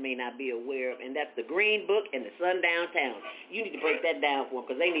listeners may not be aware of, and that's the Green Book and the sundown towns. You need to break that down for them,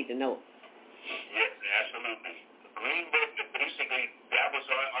 because they need to know. Yes, absolutely. The Green Book, basically, that was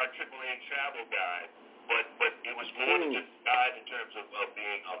our AAA travel guide, but it was more than just a guide in terms of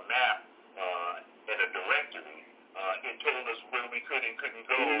being a map and a directory. It told us where we could and couldn't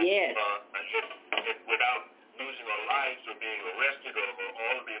go without losing our lives or being arrested or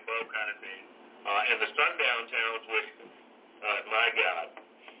all of the above kind of thing. And the sundown towns were, my God,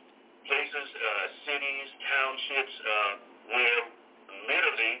 places, cities, townships where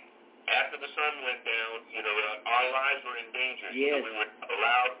literally after the sun went down, our lives were in danger. Yes. We were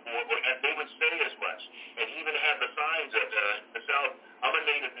allowed and they would say as much, and even have the signs of the South. I'm a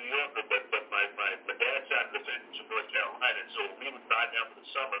native New Yorker, but my dad's side of the fence from North Carolina, and so we would ride down for the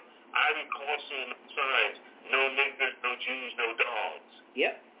summer. I recall seeing signs: no niggers, no Jews, no dogs.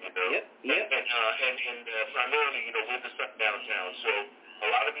 Yep. Yep. And primarily, we're the sundown town. So a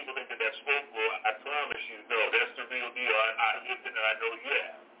lot of people think that that's folklore. I promise you, no, that's the real deal. I lived it, and I know you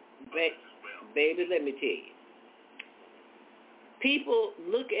have. Baby, let me tell you. People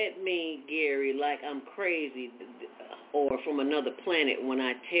look at me, Gary, like I'm crazy or from another planet when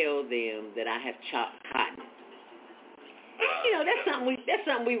I tell them that I have chopped cotton. That's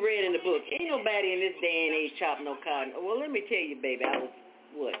something we read in the book. Ain't nobody in this day and age chopping no cotton. Well, let me tell you, baby, I was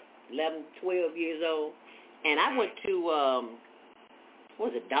 11, 12 years old, and I went to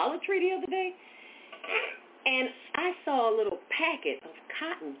Dollar Tree the other day, and I saw a little packet of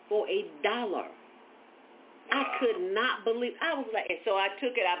cotton for $1. I could not believe. I was like, and so I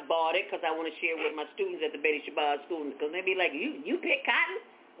took it. I bought it because I want to share with my students at the Betty Shabazz School, because they be like, you pick cotton?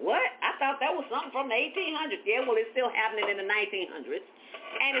 What? I thought that was something from the 1800s. Yeah, well, it's still happening in the 1900s,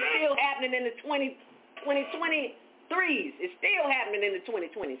 and it's still happening in the 2023s. It's still happening in the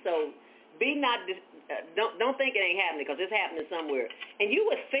 2020s. So don't think it ain't happening, because it's happening somewhere. And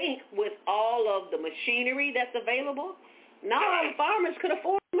you would think with all of the machinery that's available, not all the farmers could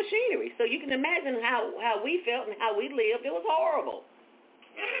afford machinery. So you can imagine how we felt and how we lived. It was horrible.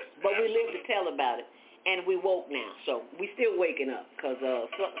 But we lived to tell about it. And we woke now. So we still waking up, because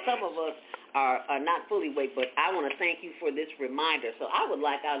some of us are not fully awake. But I want to thank you for this reminder. So I would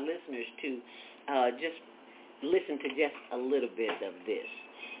like our listeners to just listen to just a little bit of this.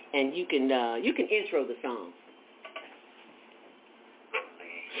 And you can intro the song. From the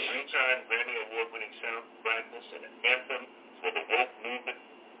three-time Grammy Award-winning Sound of Blackness and an anthem for the woke movement.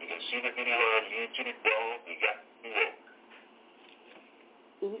 You can see the video on YouTube. We got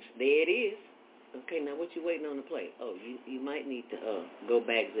woke. Oops, there it is. Okay, now what you waiting on to play? Oh, you might need to go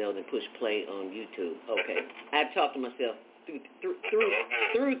back, Zelda, and push play on YouTube. Okay. I talk to myself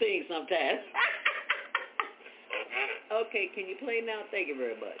through things sometimes. Okay, can you play now? Thank you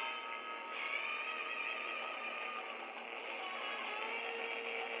very much.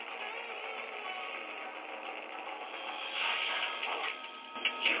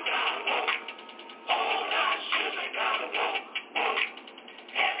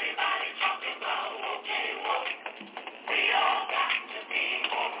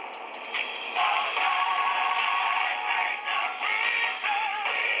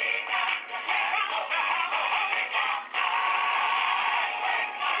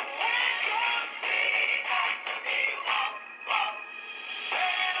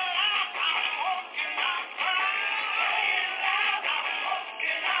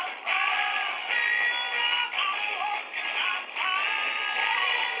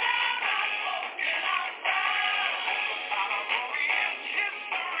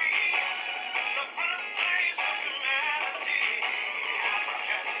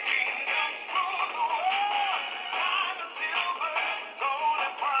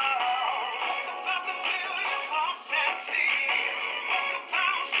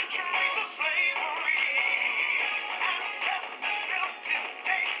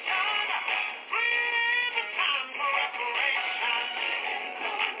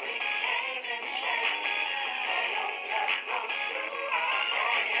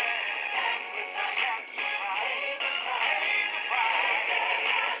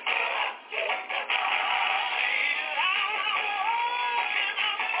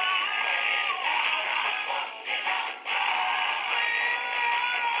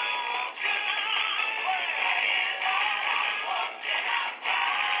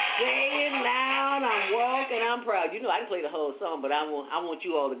 I'm proud. You know, I can play the whole song, but I want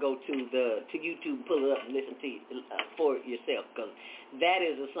you all to go to YouTube, pull it up, and listen to it for yourself, because that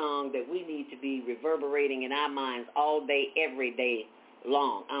is a song that we need to be reverberating in our minds all day, every day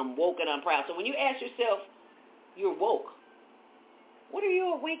long. I'm woke and I'm proud. So when you ask yourself, you're woke, what are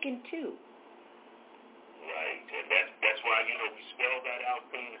you awakened to? Right, and that's why, you know, we spell that out,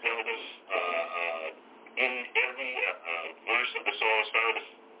 things, elders. In every verse of the song started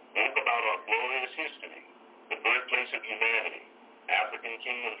woke about our glorious history, the birthplace of humanity. African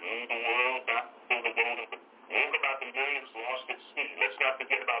kingdoms ruled the world, not for the golden, but woke about the millions lost at sea. Let's not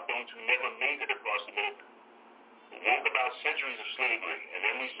forget about those who never made it across the middle. Woke about centuries of slavery, and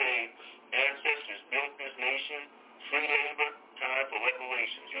then we say ancestors built this nation, free labor, time for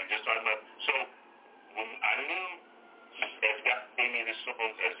reparations. You were just talking about. So when I knew, as God gave me this song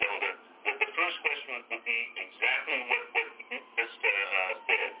as elder, that the first question would be exactly what you just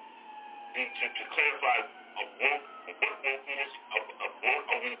said. To clarify what woke is, what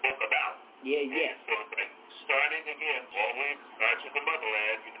are we woke about? Yeah. So starting again, always starts with the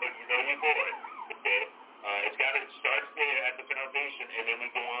motherland. You know your boy. Okay? It's got to start there at the foundation, and then we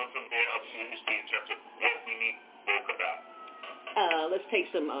go on from there up to history in terms of what we need woke about. Let's take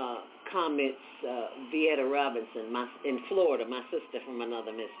some comments. Vieta Robinson in Florida, my sister from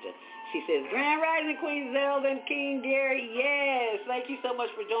another mister. She says, Grand Rising Queen Zelda and King Gary. Yes, thank you so much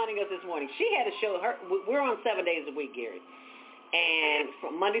for joining us this morning. She had a show. We're on 7 days a week, Gary. And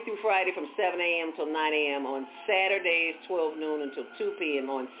from Monday through Friday from 7 a.m. till 9 a.m. On Saturdays, 12 noon until 2 p.m.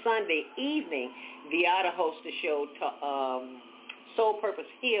 On Sunday evening, Vieta hosts a show, Soul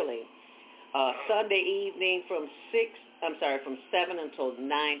Purpose Healing. Sunday evening from 7 until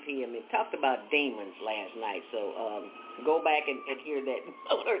 9 p.m. It talked about demons last night, so go back and hear that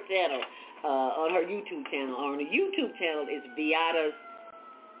on her channel, on her YouTube channel. On the YouTube channel is Vieta's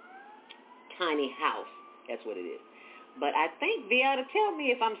Tiny House. That's what it is. But I think Vieta, tell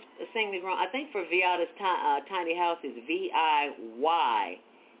me if I'm saying this wrong, I think for Vieta's Tiny House is Viyaahta.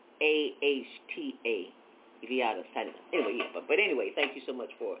 Vieta's Tiny House. Anyway, yeah, but anyway, thank you so much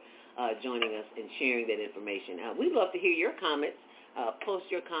for joining us and sharing that information. We'd love to hear your comments. Post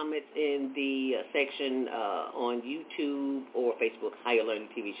your comments in the section on YouTube or Facebook, Higher Learning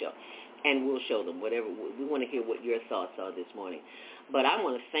TV Show, and we'll show them whatever. We want to hear what your thoughts are this morning. But I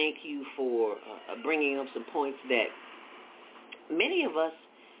want to thank you for bringing up some points that many of us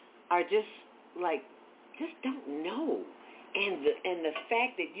are just don't know. And the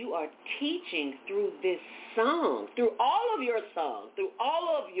fact that you are teaching through this song, through all of your songs, through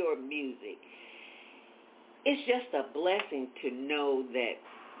all of your music, it's just a blessing to know that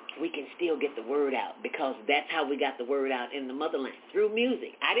we can still get the word out, because that's how we got the word out in the motherland, through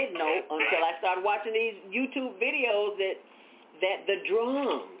music. I didn't know until I started watching these YouTube videos that the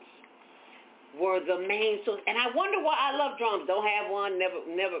drums were the main source. And I wonder why I love drums. Don't have one,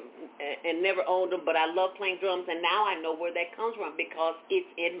 never owned them, but I love playing drums, and now I know where that comes from because it's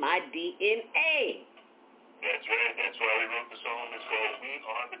in my DNA. That's right. That's why we wrote the song. It's called We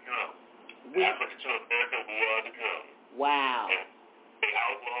Are the Drum. Africa to America, we are the drum. Wow. And they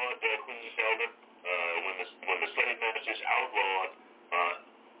outlawed Queen Zelda when the slave masters outlawed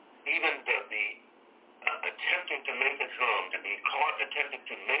even the attempting to make a drum, to be caught attempting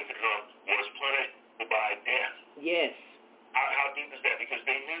to make a drum was punished by death. Yes. How deep is that? Because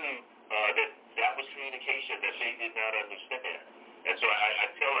they knew that was communication that they did not understand. And so I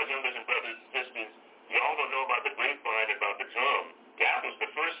tell our youngest and brothers and sisters, y'all don't know about the grapevine about the drum. That was the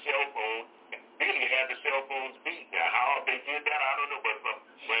first cell phone. Then you had the cell phones beat. Now, how they did that, I don't know, but from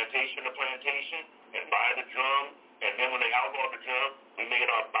plantation to plantation and buy the drum. And then when they outlawed the drum, we made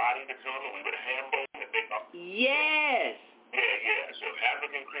our body the drum and we would handle it. Yes. Yeah. So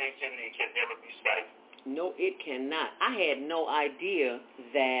African creativity can never be stifled. No, it cannot. I had no idea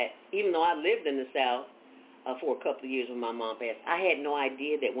that, even though I lived in the South for a couple of years when my mom passed, I had no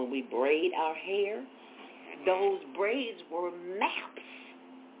idea that when we braid our hair, those braids were maps.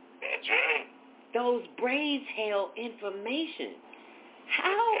 That's right. Those braids held information.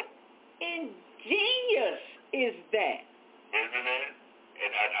 How ingenious is that? Isn't it?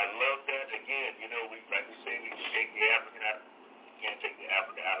 And I love that. Again, you know, we like to say we can take the African out. You can't take the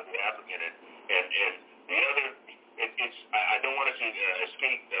African out of the African. And the other, I don't want it to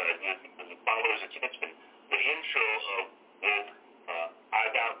escape the followers' attention. The intro of woke, I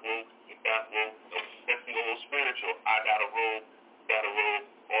got woke, you got woke. That's the old spiritual. I got a robe,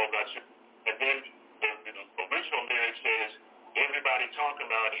 all got shit. And then the original lyric says, everybody talking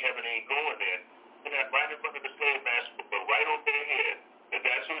about heaven ain't going there. And that right in front of the slave master, but right on their head, that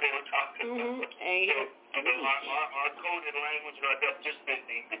that's who they were talking about. So our code and language, just the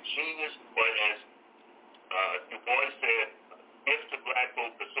genius, or as Du Bois said, gift to black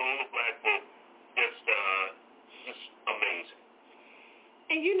folk, the soul of black folk, just amazing.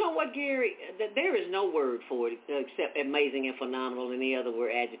 And you know what, Gary? There is no word for it except amazing and phenomenal, any other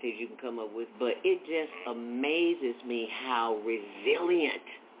word, adjectives you can come up with. But it just amazes me how resilient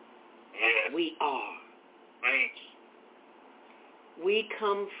we are. Right. We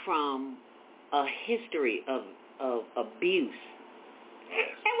come from a history of abuse. Yes.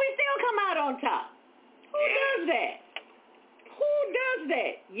 And we still come out on top. Who does that? Who does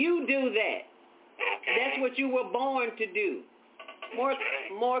that? You do that. Okay. That's what you were born to do.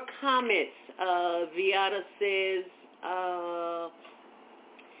 More comments. Viata says,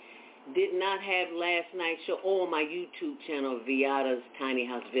 did not have last night's show on my YouTube channel, Viata's Tiny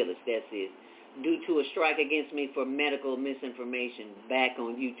House Village, that's it. Due to a strike against me for medical misinformation, back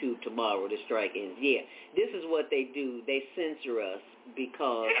on YouTube tomorrow, the strike ends. Yeah, this is what they do. They censor us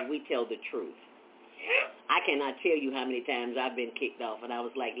because we tell the truth. I cannot tell you how many times I've been kicked off, and I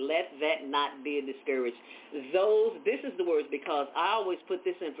was like, let that not be a discouraged. This is the words, because I always put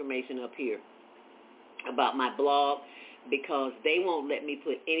this information up here about my blog, because they won't let me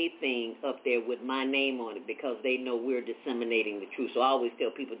put anything up there with my name on it because they know we're disseminating the truth. So I always tell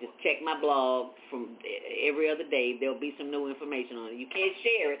people, just check my blog from every other day. There'll be some new information on it. You can't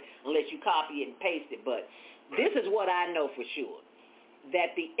share it unless you copy it and paste it, but this is what I know for sure.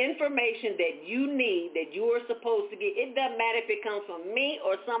 That the information that you need, that you are supposed to get, it doesn't matter if it comes from me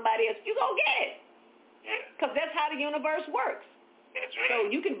or somebody else, you go get it. Because that's how the universe works. That's right. So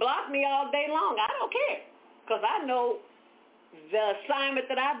you can block me all day long. I don't care. Because I know the assignment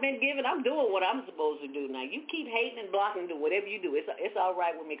that I've been given, I'm doing what I'm supposed to do. Now, you keep hating and blocking, do whatever you do. It's all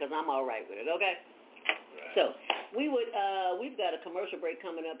right with me because I'm all right with it, okay? Right. So we've got a commercial break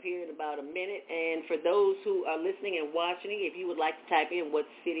coming up here in about a minute. And for those who are listening and watching, if you would like to type in what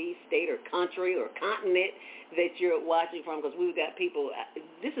city, state, or country, or continent that you're watching from, because we've got people,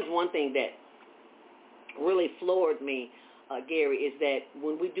 this is one thing that really floored me, Gary, is that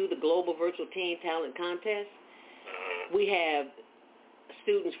when we do the Global Virtual Teen Talent Contest, we have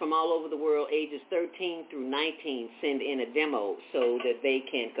students from all over the world, ages 13 through 19, send in a demo so that they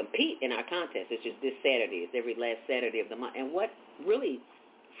can compete in our contest. It's just this Saturday. It's every last Saturday of the month. And what really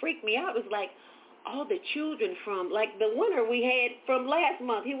freaked me out was like all the children from, like the winner we had from last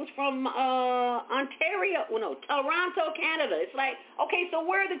month, he was from Toronto, Canada. It's like, okay, so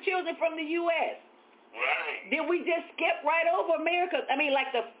where are the children from the U.S.? Right. Did we just skip right over America? I mean,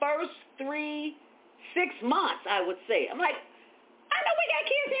 like the first 6 months, I would say. I'm like, I know we got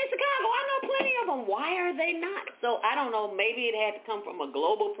kids here in Chicago. I know plenty of them. Why are they not? So I don't know. Maybe it had to come from a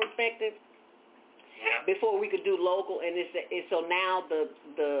global perspective. before we could do local, and so now the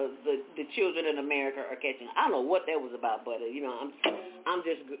children in America are catching. I don't know what that was about, but I'm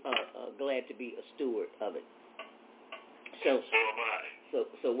just glad to be a steward of it. So am I.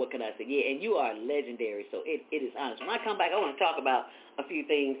 So what can I say? Yeah, and you are legendary, so it is honest. When I come back, I want to talk about a few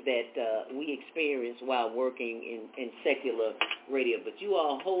things that we experienced while working in secular radio. But you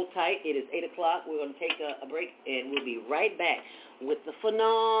all hold tight. It is 8 o'clock. We're going to take a break, and we'll be right back with the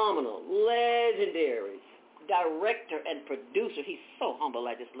phenomenal, legendary director and producer. He's so humble.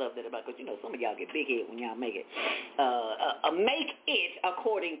 I just love that about, because some of y'all get big head when y'all make it. Make it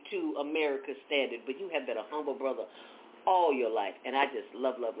according to America's standard, but you have been a humble brother all your life, and I just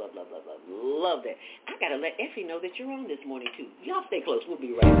love that. I got to let Effie know that you're on this morning, too. Y'all stay close. We'll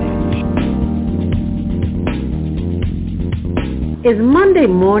be right back. Is Monday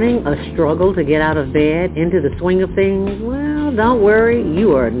morning a struggle to get out of bed, into the swing of things? Well, don't worry.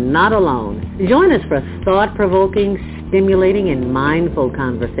 You are not alone. Join us for thought-provoking, stimulating, and mindful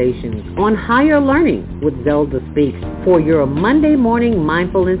conversations on higher learning with Zelda Speaks for your Monday morning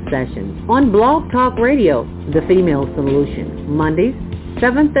mindfulness sessions on Blog Talk Radio, The Female Solution, Mondays,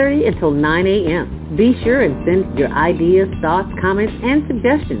 7:30 until 9 a.m. Be sure and send your ideas, thoughts, comments, and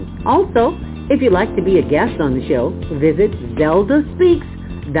suggestions. Also, if you'd like to be a guest on the show, visit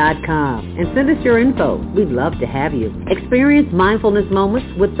ZeldaSpeaks.com and send us your info. We'd love to have you. Experience mindfulness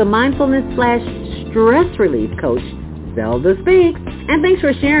moments with the mindfulness/stress relief coach, Zelda Speaks. And thanks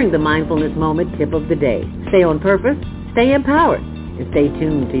for sharing the mindfulness moment tip of the day. Stay on purpose, stay empowered, and stay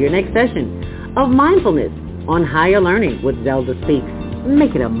tuned to your next session of Mindfulness on Higher Learning with Zelda Speaks.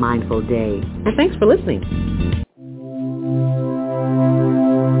 Make it a mindful day. And thanks for listening.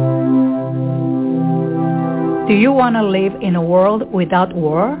 Do you want to live in a world without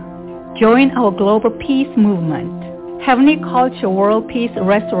war? Join our global peace movement. Heavenly Culture World Peace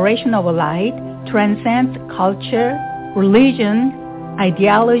Restoration of Light transcends culture, religion,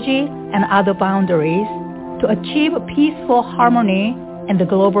 ideology, and other boundaries to achieve peaceful harmony in the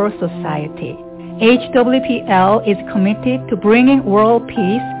global society. HWPL is committed to bringing world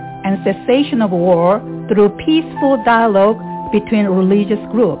peace and cessation of war through peaceful dialogue between religious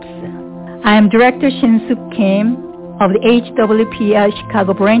groups. I am Director Shin-Suk Kim of the HWPL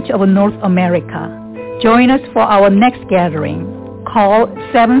Chicago branch of North America. Join us for our next gathering. Call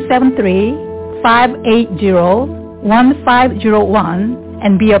 773-580-1501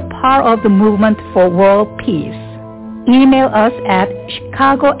 and be a part of the movement for world peace. Email us at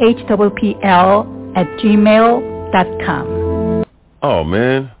chicagohwpl@gmail.com. Oh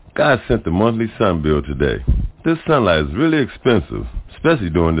man, God sent the monthly sun bill today. This sunlight is really expensive, especially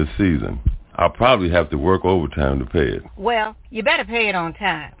during this season. I'll probably have to work overtime to pay it. Well, you better pay it on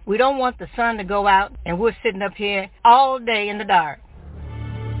time. We don't want the sun to go out and we're sitting up here all day in the dark.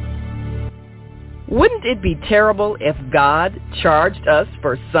 Wouldn't it be terrible if God charged us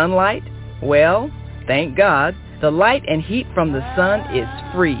for sunlight? Well, thank God, the light and heat from the sun is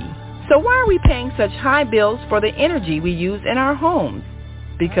free. So why are we paying such high bills for the energy we use in our homes?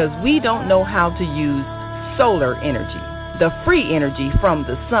 Because we don't know how to use solar energy, the free energy from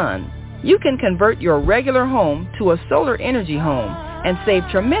the sun. You can convert your regular home to a solar energy home and save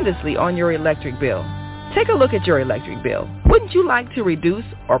tremendously on your electric bill. Take a look at your electric bill. Wouldn't you like to reduce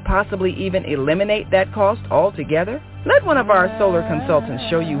or possibly even eliminate that cost altogether? Let one of our solar consultants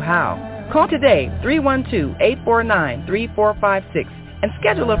show you how. Call today, 312-849-3456, and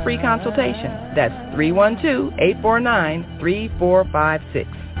schedule a free consultation. That's 312-849-3456.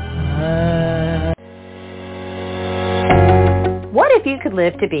 What if you could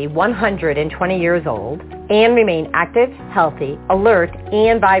live to be 120 years old and remain active, healthy, alert,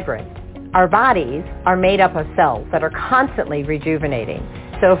 and vibrant? Our bodies are made up of cells that are constantly rejuvenating.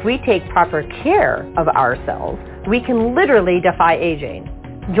 So if we take proper care of ourselves, we can literally defy aging.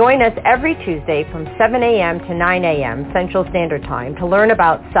 Join us every Tuesday from 7 a.m. to 9 a.m. Central Standard Time to learn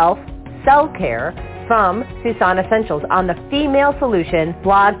about self-care from Susan Essentials on the Female Solution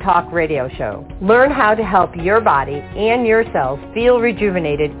Blog Talk Radio Show. Learn how to help your body and your cells feel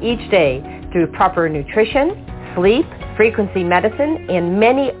rejuvenated each day through proper nutrition, sleep, frequency medicine, and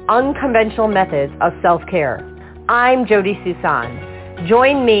many unconventional methods of self-care. I'm Jody Susan.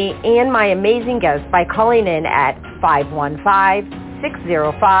 Join me and my amazing guests by calling in at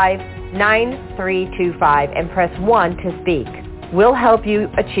 515-605-9325 and press 1 to speak. We'll help you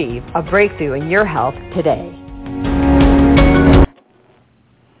achieve a breakthrough in your health today.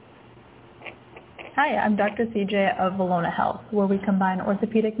 Hi, I'm Dr. CJ of Valona Health, where we combine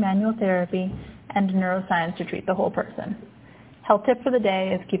orthopedic manual therapy and neuroscience to treat the whole person. Health tip for the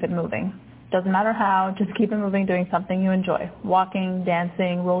day is keep it moving. Doesn't matter how, just keep it moving, doing something you enjoy. Walking,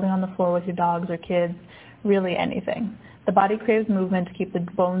 dancing, rolling on the floor with your dogs or kids, really anything. The body craves movement to keep the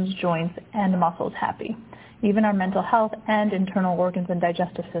bones, joints, and muscles happy. Even our mental health and internal organs and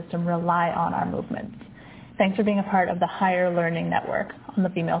digestive system rely on our movements. Thanks for being a part of the Higher Learning Network on The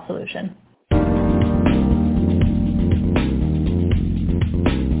Female Solution.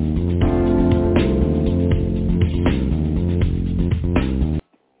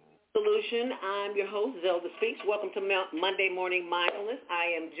 I'm your host, Zelda Speaks. Welcome to Monday Morning Mindfulness. I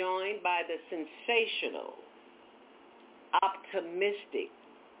am joined by the sensational, optimistic,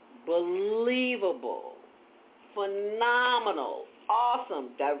 believable, phenomenal, awesome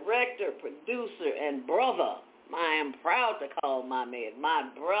director, producer, and brother. I am proud to call my man, my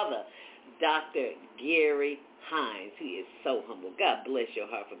brother, Dr. Gary Hines. He is so humble. God bless your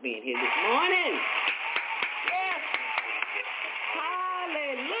heart for being here this morning. Yes.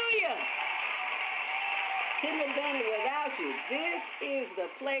 Hallelujah. Couldn't have done it without you. This is the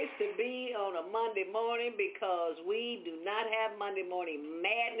place to be on a Monday morning because we do not have Monday morning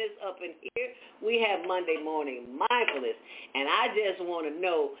madness up in here. We have Monday morning mindfulness. And I just want to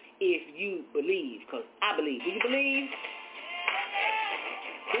know if you believe, because I believe. Do you believe?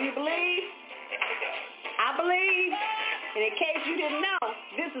 Do you believe? I believe. And in case you didn't know,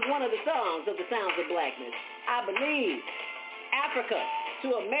 this is one of the songs of the Sounds of Blackness. I believe. Africa to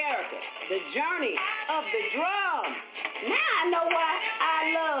America, the journey of the drum. Now I know why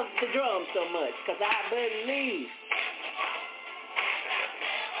I love the drum so much, because I believe.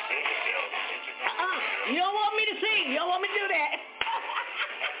 You don't want me to sing. You don't want me to do that.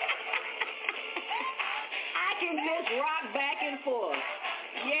 I can just rock back and forth.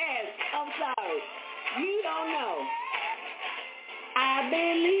 Yes, I'm sorry. You don't know. I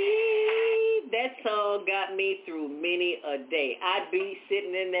believe. That song got me through many a day. I'd be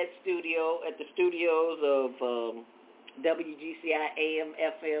sitting in that studio at the studios of WGCI AM,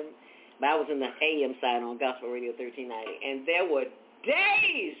 FM. But I was in the AM side on Gospel Radio 1390. And there were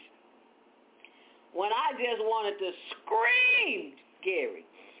days when I just wanted to scream, Gary.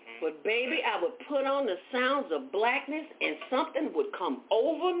 But, baby, I would put on the Sounds of Blackness and something would come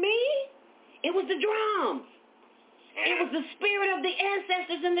over me. It was the drums. It was the spirit of the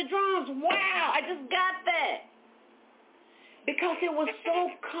ancestors in the drums. Wow, I just got that. Because it was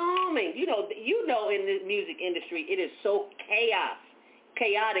so calming. You know, in the music industry, it is so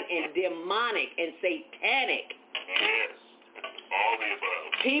chaotic and demonic and satanic. Yes, all the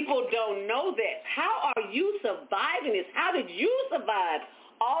above. People don't know that. How are you surviving this? How did you survive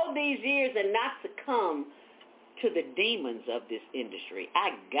all these years and not succumb to the demons of this industry?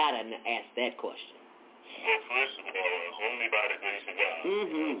 I got to ask that question. Well, first of all, only by the grace of God.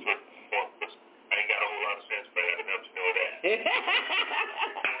 Mm-hmm. I ain't got a whole lot of sense bad enough to know that.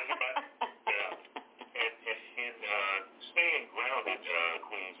 and staying grounded,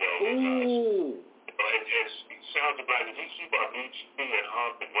 Queen Zelda. It sounds about it. We keep our roots and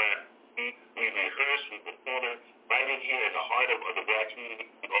off the ground. We rehearse, we perform it right in here in the heart of the Black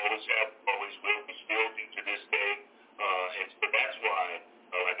community. We always have, always will, we still do to this day. And so that's why,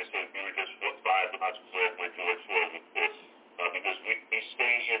 like I said, we were just 5 months before we do it because we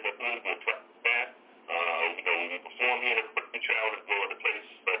stay in the mood with that. We perform here, we travel and go other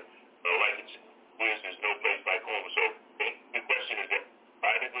places, but like it's there's no place like home. So the question is that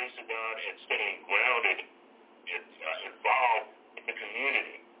by the grace of God and staying grounded and involved in the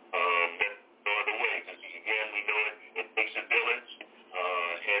community, that's no other way. Because again, we know it takes a village,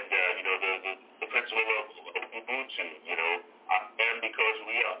 and the principle of Ubuntu, and because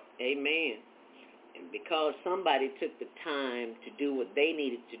we are. Amen. And because somebody took the time to do what they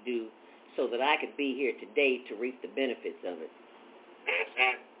needed to do so that I could be here today to reap the benefits of it. That's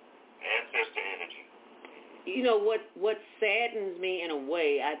it. Ancestor energy. You know what saddens me in a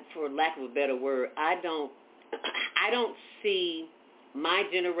way, for lack of a better word, I don't see my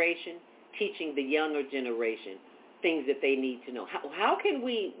generation teaching the younger generation things that they need to know. What can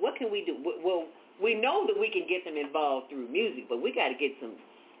we do? Well, we know that we can get them involved through music, but we got to get some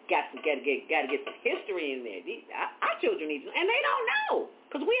history in there. Our children need to, and they don't know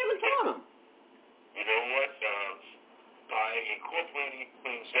because we haven't taught them. You know what? By incorporating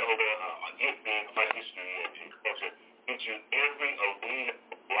Queen Zelda, gifting my history and culture into every arena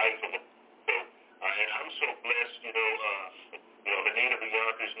of life of the world, and I'm so blessed. The native of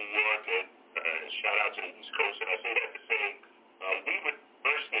Yonkers, New York, and shout out to the East Coast, and I say that to say we were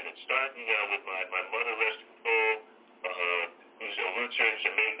immersed in it, starting with my mother, rest in soul, who's a rooter in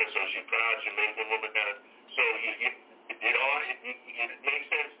Jamaica, so she's proud Jamaican woman now. So it makes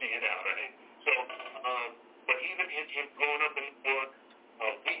sense to you now, right? So, but even in growing up in New York,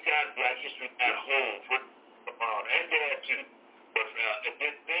 we got Black History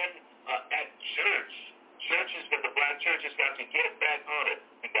then at churches, that the black churches got to get back on it.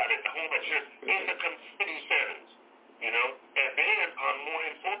 We got it at home at church, in the community centers, you know. And then, more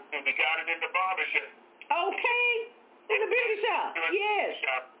importantly, we got it in the barbershop. Okay, in the beauty shop, yes.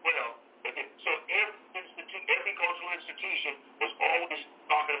 Well, so every cultural institution was always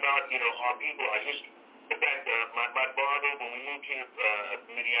talking about, you know, our people, our history. In fact, my barber, when we moved here to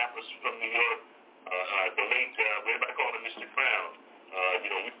Minneapolis from New York, the late, everybody called him Mr. Crown. You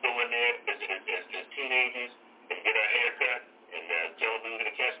know, we'd go in there as teenagers and get our hair cut and tell them we were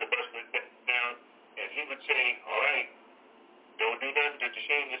going to catch the bus down. And he would say, all right, don't do nothing to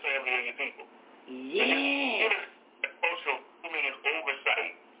shame your family or your people. Yeah. Cultural grooming and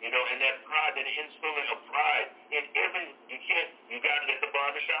oversight, you know, and that pride, that instilling of pride in every, you got it at the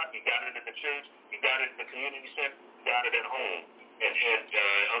barbershop, you got it at the church, you got it at the community center, you got it at home. And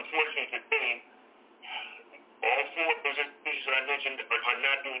unfortunately today, all four of those institutions that I mentioned are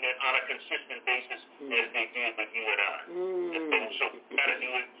not doing that on a consistent basis as they did with you and I. So we got to do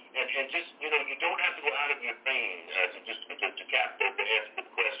it, and just, you know, you don't have to go out of your vein to capture the answer to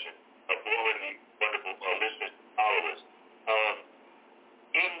the question of all of the wonderful listeners, followers.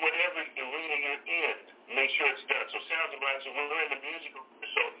 In whatever arena you're in, make sure it's done. So Sounds of Black, so we're in the musical,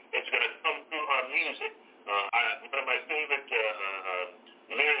 so it's going to come through our music. One of my favorite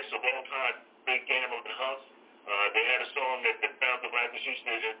lyrics of all time, Big Gamble and Huff, they had a song that Sounds of Black used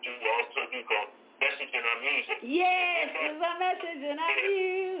to do also called Message in Our Music. Yes, it's a message in our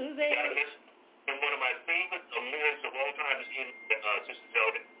music. And one of my favorite lyrics of all time is in Sister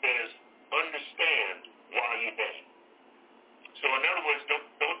Zelda. It says, understand why you dance. So in other words, don't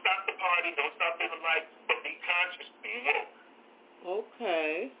stop the party, don't stop living life, but be conscious, be woke.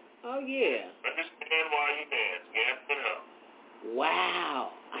 Okay. Oh, yeah. Understand why you dance. Gamble it up.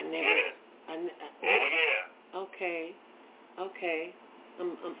 Wow. I never... Yes. Oh, yeah. Okay.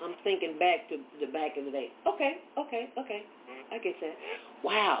 I'm thinking back to the back of the day. Okay. I get that.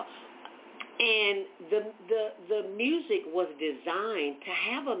 Wow. And the music was designed to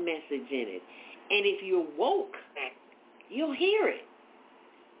have a message in it. And if you're woke, you'll hear it.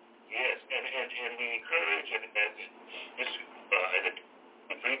 Yes, and we encourage, and this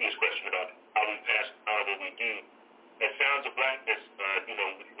the previous question about how we pass on what we do. At Sounds of Blackness, you know,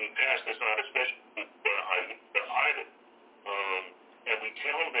 we pass this on, especially for the artists, and we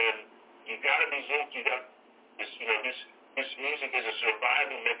tell them, you got to be woke. You got this. You know, this music is a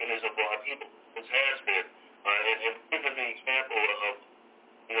survival mechanism for our people. It has been, and given the example of,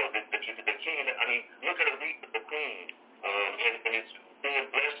 you know, the king. I mean, look at Aretha, the queen, and it's being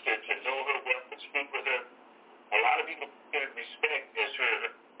blessed to know her well, to speak with her. A lot of people get respect as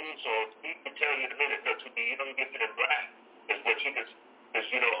her theme song. He can tell you in a minute that to be young, gifted, and black is what she is,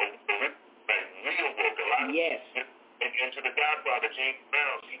 you know, a real woke. A lot of, yes. And to the Godfather, James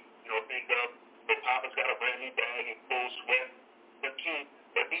Brown, he, you know, think of the Papa's got a brand new bag and full sweat, but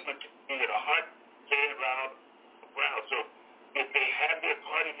he would do it a heart, say it loud, proud. So if they had their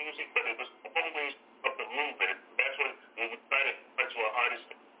party music, but it was always of the movement. That's what we would try to put to our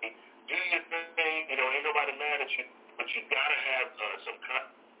artists. Do your thing, you know, ain't nobody mad at you, but you gotta have some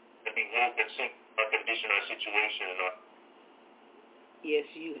confidence and be woke and sync our condition, our situation, and our... Yes,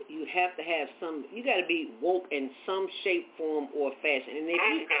 you have to have some. You got to be woke in some shape, form, or fashion. And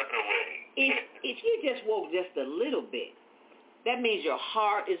if you just woke just a little bit, that means your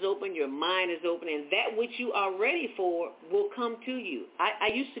heart is open, your mind is open, and that which you are ready for will come to you. I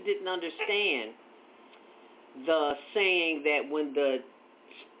used to didn't understand the saying that when the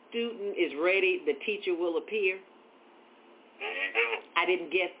student is ready, the teacher will appear. I didn't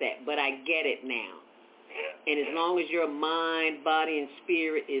get that, but I get it now. And as long as your mind, body, and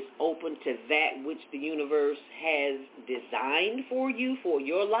spirit is open to that which the universe has designed for you, for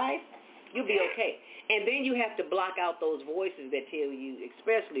your life, you'll be okay. And then you have to block out those voices that tell you,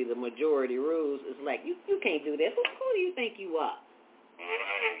 especially the majority rules, it's like, you can't do this. Who do you think you are?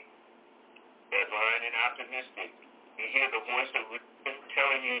 Right. That's lying and optimistic. You hear the voice of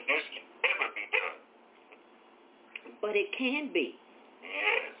telling you this can never be done. But it can be.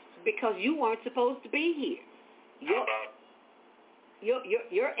 Yes. Because you weren't supposed to be here.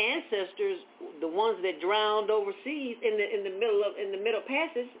 Your ancestors, the ones that drowned overseas in the middle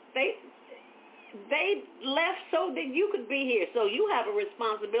passages, they left so that you could be here. So you have a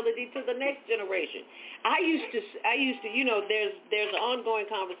responsibility to the next generation. I used to, you know, there's an ongoing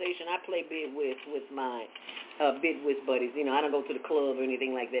conversation I play bid with my bid with buddies. You know, I don't go to the club or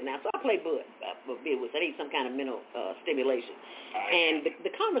anything like that now, so I play bid with. I need some kind of mental stimulation. And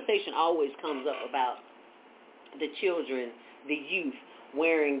the conversation always comes up about the children, the youth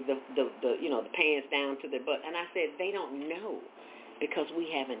wearing the you know, the pants down to their butt. And I said, they don't know. because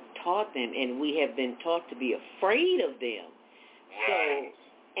we haven't taught them, and we have been taught to be afraid of them. So,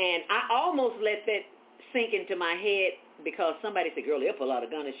 and I almost let that sink into my head because somebody said, girl, they'll pull out a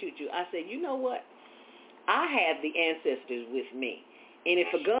gun and shoot you. I said, you know what? I have the ancestors with me. And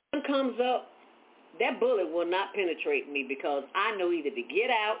if a gun comes up, that bullet will not penetrate me because I know either to get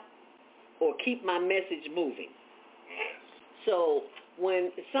out or keep my message moving. So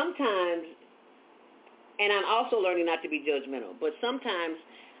when sometimes, and I'm also learning not to be judgmental, but sometimes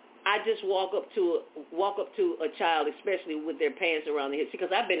I just walk up to a child, especially with their pants around the hips, because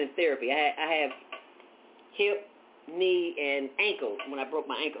I've been in therapy. I have hip, knee, and ankle when I broke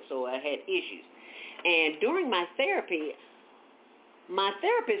my ankle, so I had issues. And during my therapy, my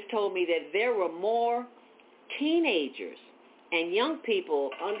therapist told me that there were more teenagers and young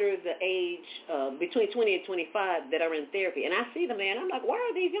people under the age between 20 and 25 that are in therapy. And I see them there, and I'm like, why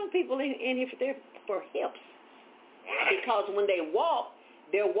are these young people in here for therapy for hips? Because when they walk,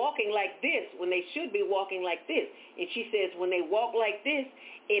 they're walking like this when they should be walking like this. And she says when they walk like this,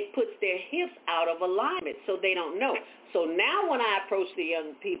 it puts their hips out of alignment, so they don't know. So now when I approach the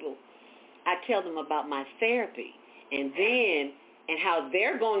young people, I tell them about my therapy. And then, and how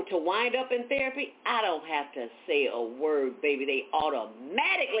they're going to wind up in therapy, I don't have to say a word, baby. They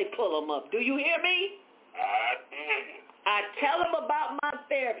automatically pull them up. Do you hear me? I hear you. I tell them about my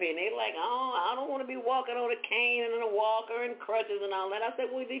therapy, and they're like, oh, I don't want to be walking on a cane and on a walker and crutches and all that. I said,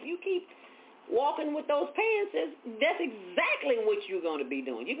 well, if you keep walking with those pants, that's exactly what you're going to be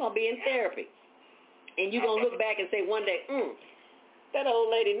doing. You're going to be in therapy. And you're going to look back and say one day, that old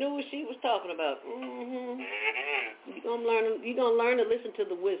lady knew what she was talking about. You're going to learn to listen to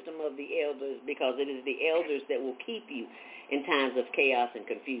the wisdom of the elders, because it is the elders that will keep you in times of chaos and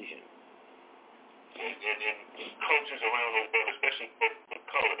confusion. And cultures around the world, especially the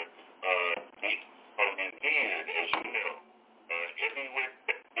color, of the beard, as you know, everywhere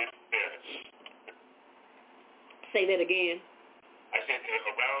is there. Say that again. I said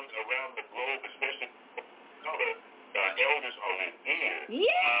around the globe, especially color, elders are revered.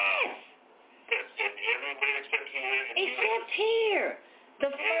 Yes. Everywhere except here. Except here. The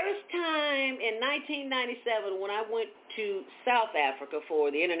first time in 1997 when I went to South Africa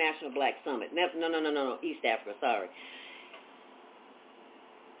for the International Black Summit. No, East Africa, sorry.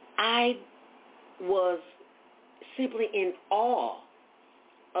 I was simply in awe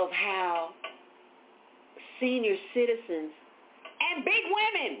of how senior citizens and big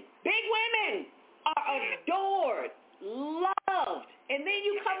women are adored, loved. And then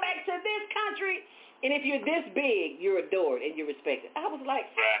you come back to this country, and if you're this big, you're adored and you're respected. I was like,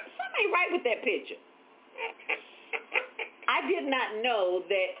 something ain't right with that picture. I did not know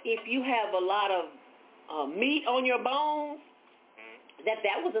that if you have a lot of meat on your bones,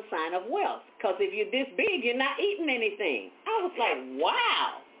 that was a sign of wealth. Because if you're this big, you're not eating anything. I was like,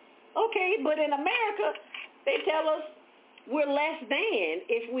 wow. Okay, but in America, they tell us we're less than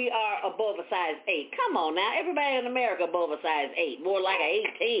if we are above a size 8. Come on now. Everybody in America above a size 8. More like a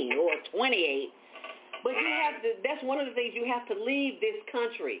 18 or a 28. But you have to, that's one of the things, you have to leave this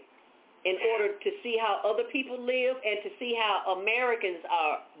country in order to see how other people live and to see how Americans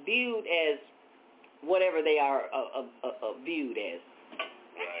are viewed as whatever they are viewed as.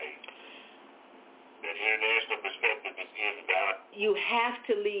 Right. The international perspective is invalid. You have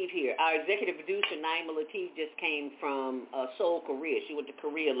to leave here. Our executive producer, Naima Latif, just came from Seoul, Korea. She went to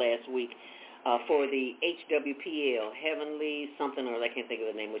Korea last week for the HWPL, Heavenly something, or I can't think of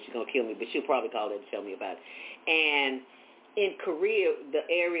the name, which is going to kill me, but she'll probably call it and tell me about it. And in Korea, the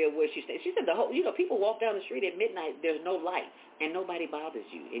area where she stayed, she said the whole, people walk down the street at midnight, there's no lights, and nobody bothers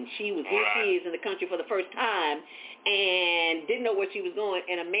you. And she was, here she is in the country for the first time, and didn't know where she was going,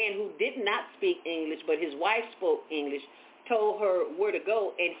 and a man who did not speak English, but his wife spoke English, told her where to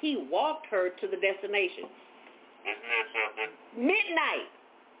go, and he walked her to the destination. Isn't that something? Midnight.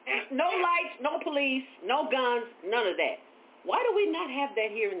 No lights, no police, no guns, none of that. Why do we not have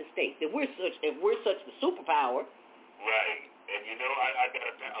that here in the States? If we're such the superpower. Right. And I got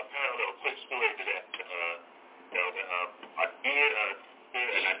a parallel quick story to that. I did,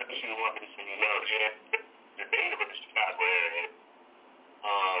 and I know she want me to sing the native of the Chicago area,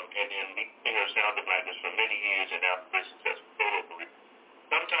 and we sing her Sound of Blackness for many years, and now very successful solo career.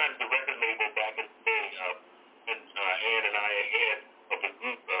 Sometimes the record label back in the day, and Ann and I ahead of the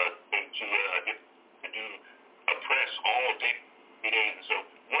group thing to get to do a press all day, 3 days. And so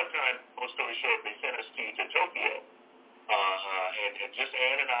one time, long story short, they sent us to Tokyo, and just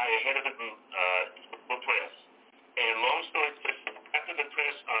Ann and I ahead of the group for press. And long story short, after the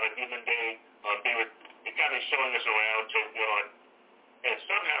press on a given day, they were kind of showing us around Tokyo, and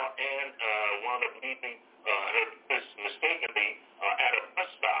somehow Ann wound up leaving her mistakenly at a bus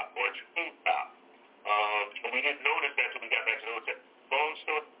stop or a train stop. And we didn't notice that until we got back to the hotel. Long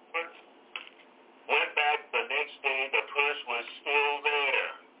story short, went back the next day, the purse was still there.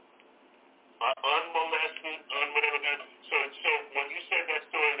 Unmolested, whatever. So when you said that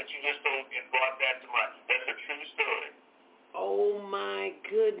story that you just told, it brought that to mind. That's a true story. Oh, my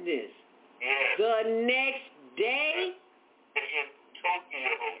goodness. Yes. The next day? In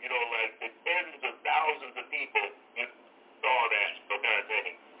Tokyo, like the tens of thousands of people saw that kind of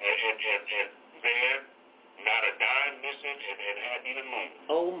thing. And there, not a dime missing and hadn't even moved.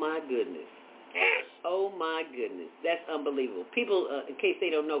 Oh, my goodness. Yes. Oh, my goodness. That's unbelievable. People, in case they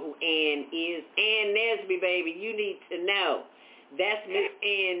don't know who Ann is, Ann Nesby, baby, you need to know. That's Miss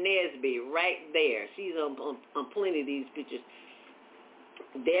Ann Nesby right there. She's on plenty of these pictures.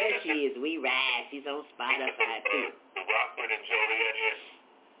 There she is. We ride. She's on Spotify, too. Rockford and Joliet is.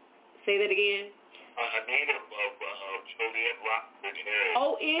 Say that again? A native of Joliet, Rockford area.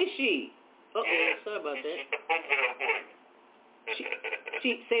 Oh, is she? Uh-oh, yes. Sorry about that. She's the homegirl for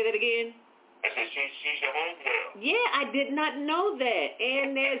you. Say that again? I said she's your homegirl. Yeah, I did not know that.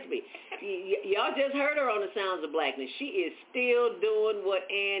 Ann Nesby. Y'all just heard her on the Sounds of Blackness. She is still doing what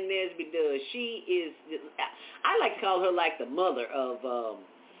Ann Nesby does. She is, I like to call her like the mother of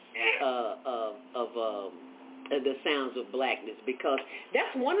the Sounds of Blackness, because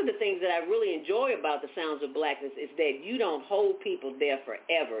that's one of the things that I really enjoy about the Sounds of Blackness is that you don't hold people there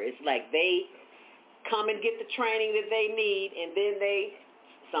forever. It's like they come and get the training that they need, and then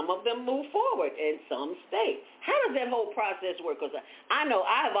some of them move forward and some stay. How does that whole process work? Because I know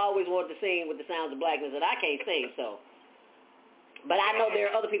I have always wanted to sing with the Sounds of Blackness, and I can't sing, so. But I know there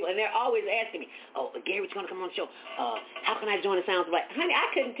are other people, and they're always asking me, oh, Gary's going to come on the show. How can I join the Sounds of Blackness? Honey,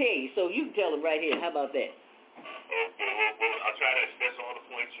 I couldn't tell you, so you can tell them right here. How about that? Okay, well, I'll try to express all the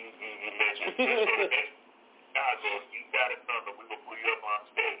points you mentioned. So the next Chicago, you got to come, and we will put you up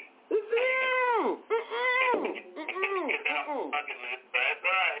on stage. That's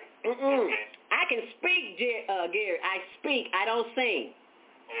right. Okay. I can speak, Gary. I speak. I don't sing.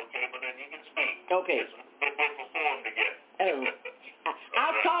 Okay, but then you can speak. Okay. We'll perform together.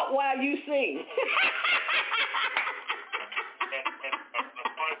 I'll talk while you sing. And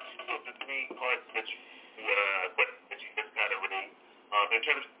the three parts that you just kind of read, in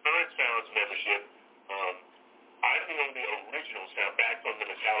terms of current Sounds membership, I'm the only original sound back from the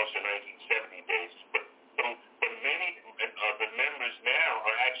Metallica 1970 days, but many of the members now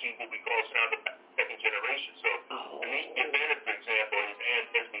are actually what we call Sound of second generation. So Anissa Bennett, for example, is Ann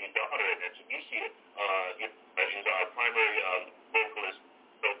Nesby's daughter, and Anissa is our primary vocalist.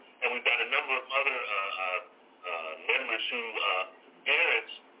 So, and we've got a number of other members who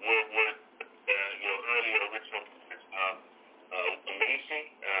parents were earlier original members. Macy,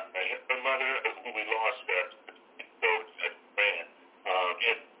 her mother, who we lost,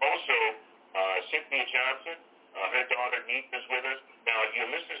 and also Cynthia Johnson, her daughter Neith is with us. Now, your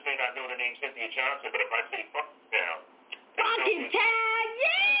listeners may not know the name Cynthia Johnson, but if I say Funky Town. Funky Town,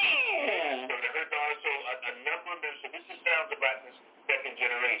 yeah! So her daughter, so a number of them, so this is Sounds of Blackness second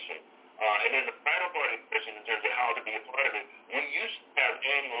generation. And then the final part of the question in terms of how to be a part of it, we used to have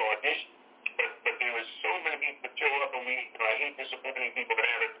annual auditions, but there was so many people that show up, and I hate disappointing people that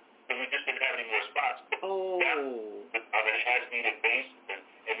have it, because we just didn't have any more spots. Now, on an as-needed basis,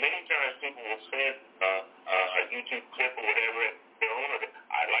 and many times people will send a YouTube clip or whatever, their own of it.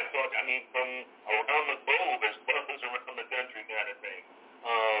 I like to, from around the globe, as well as around the country kind of thing.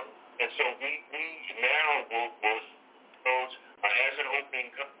 And so we now will those, as an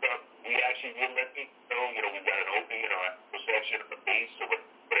opening comes up, we actually will let people know, we've got an opening in our section of the base, and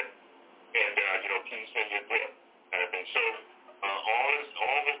please send your clip kind of thing. So all is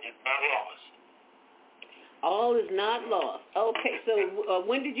not lost. All is not lost. Okay, so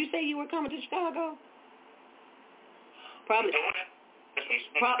when did you say you were coming to Chicago? Probably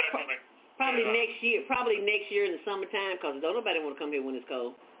next year. Probably next year in the summertime, because don't nobody want to come here when it's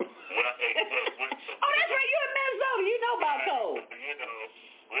cold. Well, hey, look, oh, that's right. You're in Minnesota. You know about cold.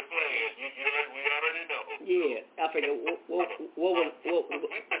 We're playing. We already know. Yeah, I figured. What was? We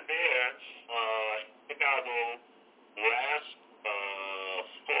were there in Chicago last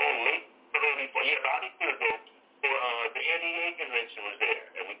fall, late early fall. Yeah, about a year ago. For the NEA convention was there,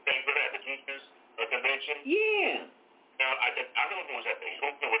 and we paid for that. The Teachers Convention. Yeah. Now I don't know if it was at the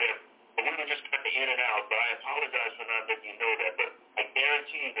Hilton or whatever, but we were just kind of in and out. But I apologize for not letting you know that. But I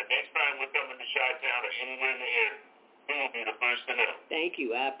guarantee you, the next time we're coming to Chi-Town or anywhere in the area, you will be the first to know. Thank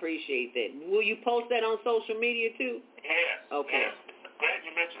you. I appreciate that. Will you post that on social media too? Yes. Okay. Yes. Glad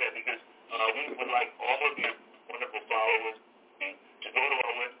you mentioned that, because we would like all of your wonderful followers to go to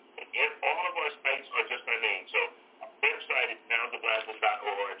our website. All of our sites are just our name. So our website is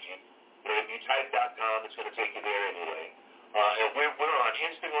site.com. It's going to take you there anyway. And we're on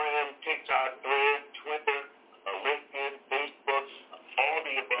Instagram, TikTok, Thread, Twitter, LinkedIn, Facebook, all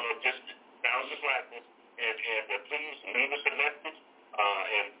the above, just Sounds of Blackness. And please leave us a message,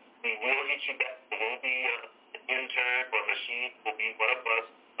 and we will hit you back. There will be an intern or machine, will be one of us,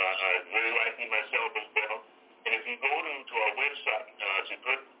 very likely myself as well. And if you go to our website, to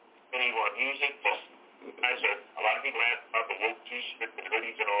put any of our music, a lot of people ask about the woke t-shirts and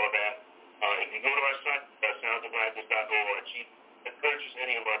hoodies and all of that. If you go to our site, soundsofblackness.org, and purchase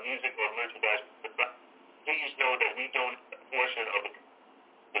any of our music or merchandise, please know that we donate a portion of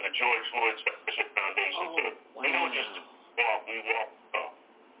the George Floyd Scholarship Foundation. Oh, so wow. we don't just walk, we walk.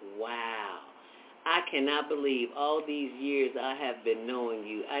 Wow. I cannot believe all these years I have been knowing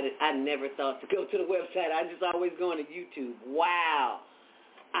you. I never thought to go to the website. I just always go to YouTube. Wow.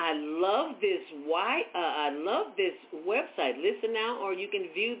 I love this. I love this website. Listen now, or you can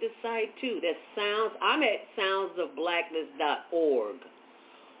view the site too. I'm at soundsofblackness.org.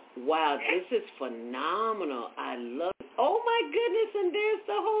 Wow, this is phenomenal. I love it. Oh my goodness, and there's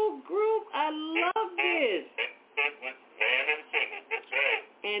the whole group. I love this.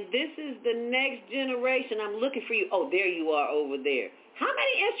 And this is the next generation. I'm looking for you. Oh, there you are over there. How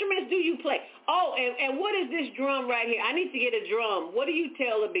many instruments do you play? Oh, and what is this drum right here? I need to get a drum. What do you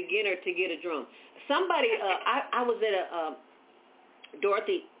tell a beginner to get a drum? Somebody, I was at a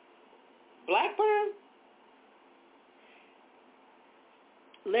Dorothy Blackburn,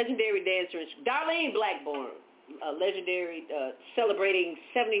 legendary dancer, Darlene Blackburn, legendary, celebrating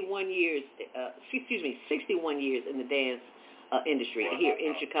 61 years in the dance industry here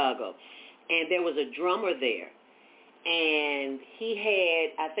in Chicago. And there was a drummer there. And he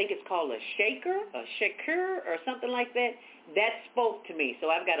had, I think it's called a shaker or something like that. That spoke to me,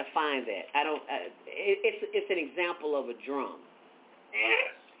 so I've got to find that. It's an example of a drum.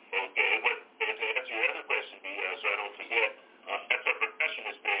 Yes. Okay. But to answer your other question, so I don't forget, that's a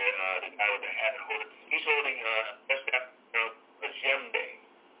percussionist there, the guy with the hat and holding. He's holding a djembe.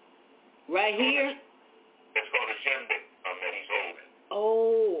 Right here? It's called a djembe that he's holding.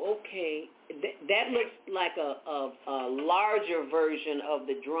 Oh, okay. That looks like a larger version of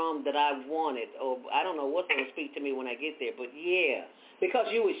the drum that I wanted. Or I don't know what's going to speak to me when I get there, but yeah,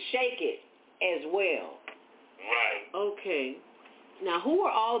 because you would shake it as well. Right. Okay. Now, who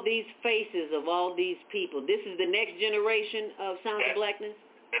are all these faces of all these people? This is the next generation of Sounds of Blackness?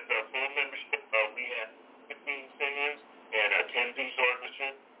 That's our full membership. We have 15 singers and a 10-piece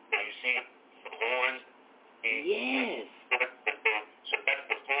orchestra. So you see the horns. Yes. So that's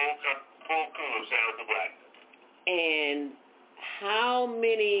the full crew of Sounds of Blackness. And how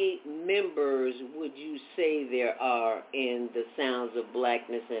many members would you say there are in the Sounds of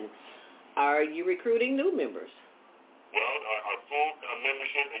Blackness, and are you recruiting new members? Well, our full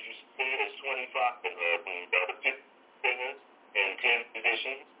membership, as you see, is 25 singers and 10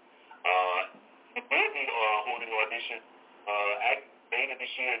 musicians. We'll be holding auditions later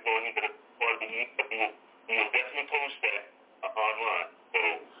this year, going into the part of the year. We will definitely post that online. So,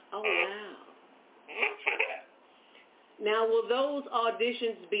 wow. Look for that. Now, will those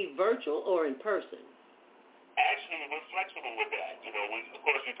auditions be virtual or in person? Actually, we're flexible with that. You know, of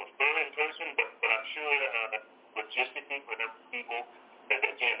course, we prefer in person, but I'm sure logistically for enough people that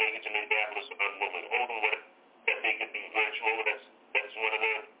they can't make it to Minneapolis or Oakland, that they can be virtual. That's one of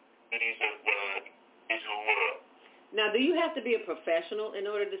the beauties of digital world. Now, do you have to be a professional in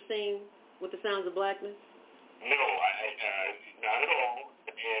order to sing with the Sounds of Blackness? No, not at all.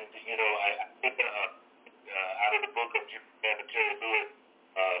 And, you know, I think out of the book of Jim and Terry Lewis,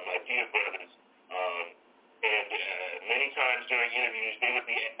 my dear brothers, and many times during interviews, they would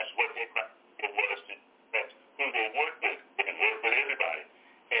be asked what their criteria was to who they work with, and work with everybody.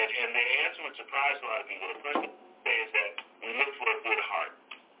 And their answer would surprise a lot of people. The first thing they say is that we look for a good heart.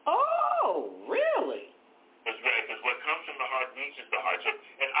 Oh, really? That's right, because what comes from the heart reaches the heart. So,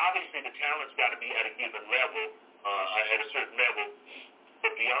 and obviously the talent's got to be at a given level, at a certain level.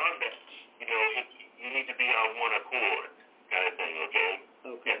 But beyond that, you know, you need to be on one accord kind of thing, okay?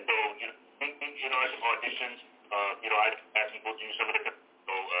 Okay. And so, you know, as auditions, you know, I have people do some of the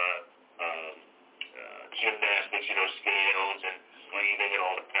gymnastics, you know, scales and breathing and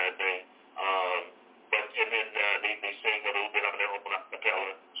all that kind of thing. And then they sing a little bit on their own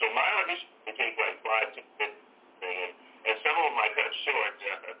acapella. So my audition, they take like 5 to 10 things. And some of them I cut short.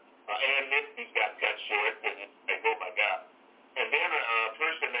 Ann Nifty's got cut short because like, oh my God. And then a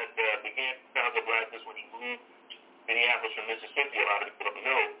person that began Sounds of Blackness when he moved to Minneapolis from Mississippi, a lot of people don't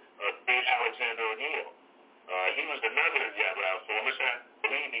know, great Alexander O'Neill. He was another former South.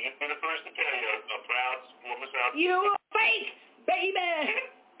 Believe me, you'd be the first to tell you, a proud former South. You fake, baby.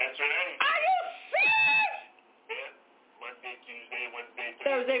 That's right. Are you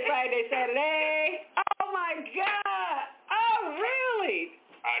Saturday. Oh, my God. Oh, really?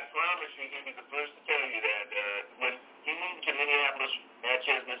 I promise you, he was the first to tell you that when he moved to Minneapolis,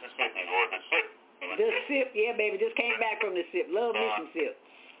 Natchez, Mississippi, or the SIP. The SIP, yeah, baby. Just came back from the SIP. Love me some SIP.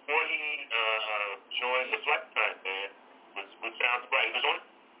 Before he joined the Flight Time Band, which sounds right. It was only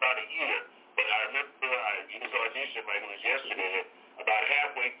about a year, but I remember his audition like it was yesterday. About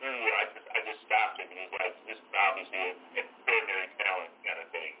halfway through, I just stopped him, and he was like, this is obviously an extraordinary talent kind of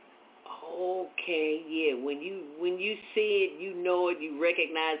thing. Okay, yeah. When you see it, you know it, you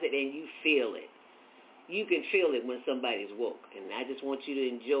recognize it, and you feel it. You can feel it when somebody's woke. And I just want you to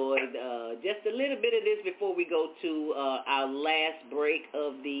enjoy just a little bit of this before we go to our last break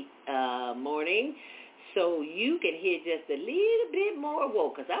of the morning. So you can hear just a little bit more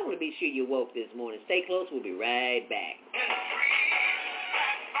woke, because I want to be sure you're woke this morning. Stay close. We'll be right back.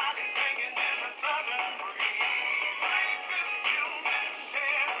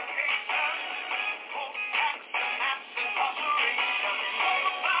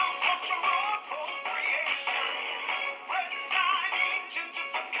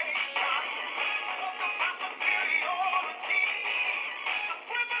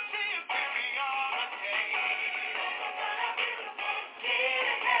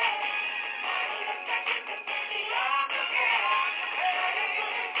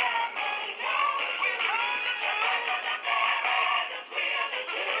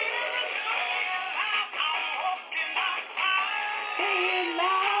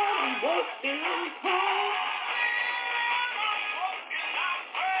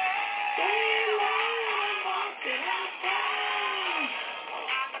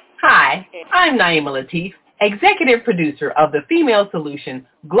 Hi, I'm Naima Latif, executive producer of the Female Solution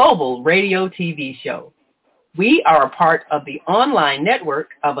Global Radio TV show. We are a part of the online network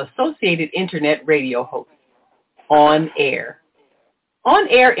of Associated Internet radio hosts, On Air. On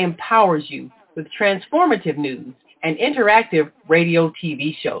Air empowers you with transformative news and interactive radio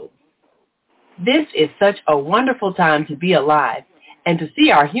TV shows. This is such a wonderful time to be alive and to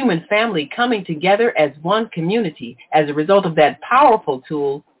see our human family coming together as one community as a result of that powerful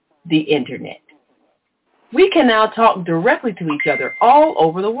tool, the Internet. We can now talk directly to each other all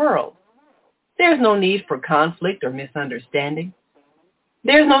over the world. There's no need for conflict or misunderstanding.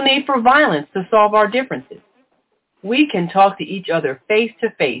 There's no need for violence to solve our differences. We can talk to each other face to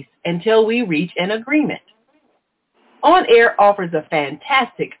face until we reach an agreement. On Air offers a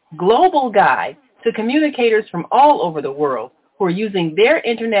fantastic global guide to communicators from all over the world who are using their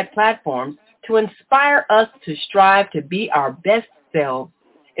Internet platforms to inspire us to strive to be our best selves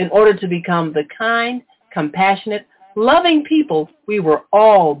in order to become the kind, compassionate, loving people we were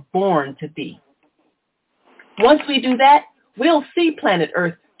all born to be. Once we do that, we'll see planet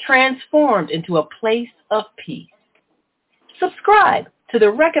Earth transformed into a place of peace. Subscribe to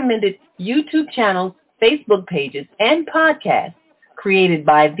the recommended YouTube channels, Facebook pages, and podcasts created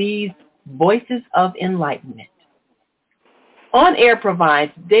by these Voices of Enlightenment. On Air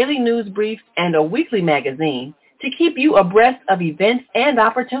provides daily news briefs and a weekly magazine to keep you abreast of events and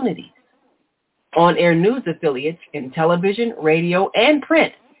opportunities. On Air news affiliates in television, radio, and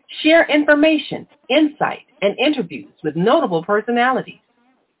print share information, insight, and interviews with notable personalities.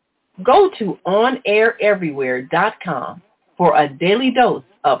 Go to onaireverywhere.com for a daily dose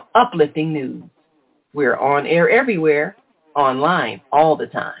of uplifting news. We're on air everywhere, online all the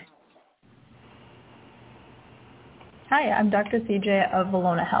time. Hi, I'm Dr. CJ of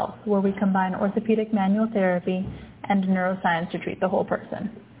Valona Health, where we combine orthopedic manual therapy and neuroscience to treat the whole person.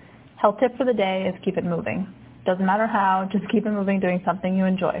 Health tip for the day is keep it moving. Doesn't matter how, just keep it moving doing something you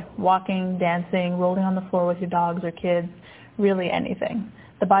enjoy. Walking, dancing, rolling on the floor with your dogs or kids, really anything.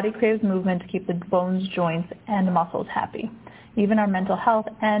 The body craves movement to keep the bones, joints, and muscles happy. Even our mental health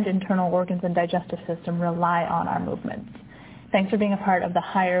and internal organs and digestive system rely on our movements. Thanks for being a part of the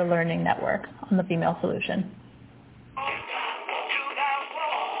Higher Learning Network on the Female Solution.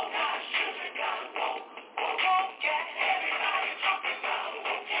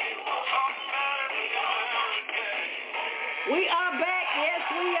 We are back. Yes,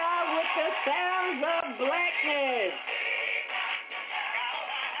 we are with the sounds of Blackness.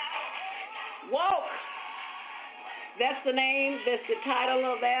 Woke. That's the name. That's the title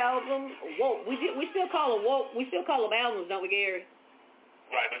of the album. Woke. We still call it woke. We still call them albums, don't we, Gary?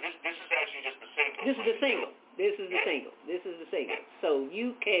 Right, but this is actually just the single. This is the single. This is the single. This is the single. So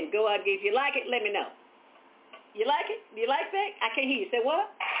you can go out and if you like it, let me know. You like it? You like that? I can't hear you. Say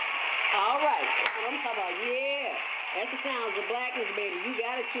what? All right. That's what I'm talking about. Yeah. That's the sounds of Blackness, baby. You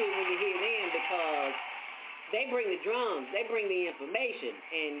got to tune when you hear them because they bring the drums. They bring the information.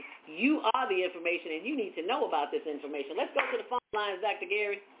 And you are the information, and you need to know about this information. Let's go to the phone lines, Dr.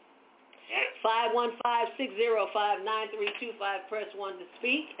 Gary. 515-605-9325. Press 1 to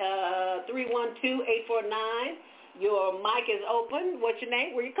speak. 312-849. Your mic is open. What's your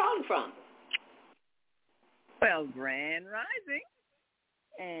name? Where are you calling from? Well, Grand Rising.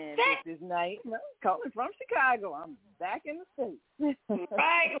 And this is Naima calling from Chicago. I'm back in the States.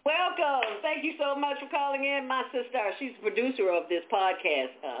 Right. Welcome. Thank you so much for calling in, my sister. She's the producer of this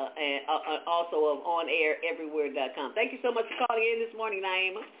podcast and also of OnAirEverywhere.com. Thank you so much for calling in this morning,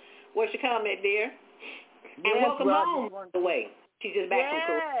 Naima. What's your comment, dear? And welcome home, by the way. She's just back from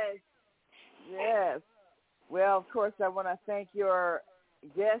Korea. Yes. Well, of course, I want to thank your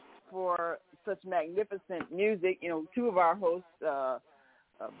guests for such magnificent music. You know, two of our hosts,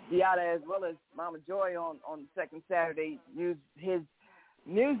 Beata as well as Mama Joy on the second Saturday, used his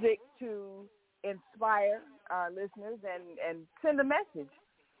music to inspire our listeners and send a message.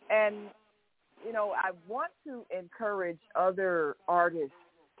 And, you know, I want to encourage other artists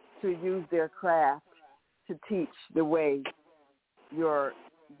to use their craft to teach the way your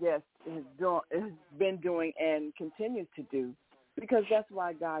guest has been doing and continues to do, because that's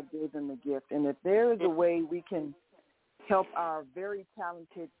why God gave them the gift. And if there is a way we can help our very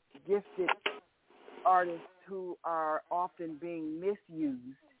talented, gifted artists who are often being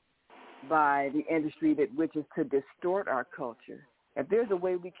misused by the industry that wishes to distort our culture, if there's a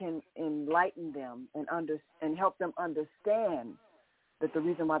way we can enlighten them and help them understand that the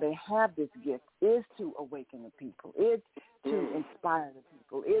reason why they have this gift is to awaken the people, is to inspire the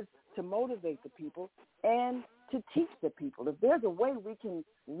people, is to motivate the people, and to teach the people. If there's a way we can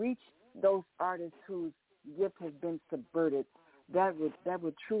reach those artists whose gift has been subverted, that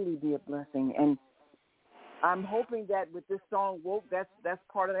would truly be a blessing. And I'm hoping that with this song Woke, that's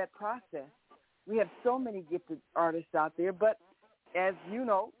part of that process. We have so many gifted artists out there, but as you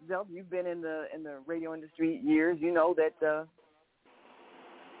know, Zelda, you've been in the radio industry years, you know that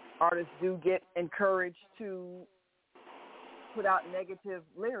artists do get encouraged to put out negative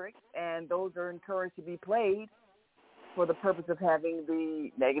lyrics, and those are encouraged to be played for the purpose of having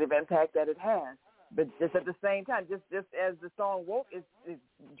the negative impact that it has. But just at the same time, just as the song Woke is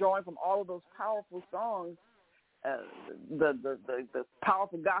drawing from all of those powerful songs, the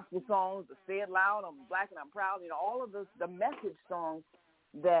powerful gospel songs, the Say It Loud, I'm Black and I'm Proud, you know, all of the message songs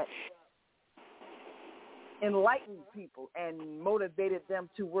that enlightened people and motivated them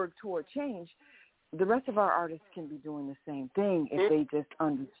to work toward change, the rest of our artists can be doing the same thing if they just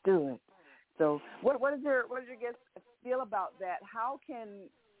understood. So what does your guest feel about that? How can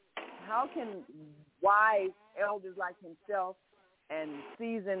wise elders like himself and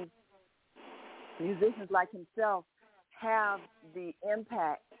seasoned musicians like himself have the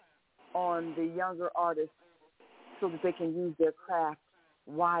impact on the younger artists so that they can use their craft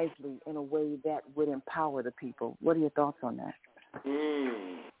wisely in a way that would empower the people? What are your thoughts on that?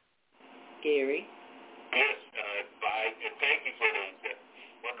 Gary? Yes, thank you for those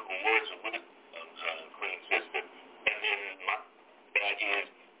wonderful words of wisdom, Queen Sister. And then that is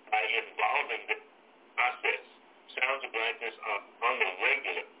by involving the process. Sounds of Blackness on the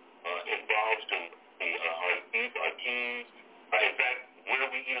regular involves our youth, our teens. In fact, where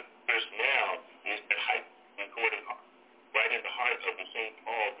we first now is the hype recording right in the heart of the St.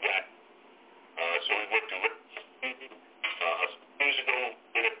 Paul Black. So we worked years ago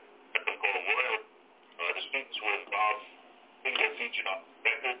with a something called Royal. The students were involved in the featured on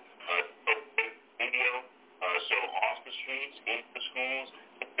record, video, so off the streets, in the schools,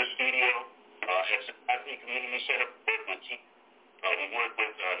 in the studio, at Society Community Center, work with teams. We work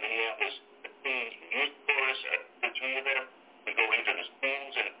with Minneapolis Teens Youth Chorus, the three of them. We go into the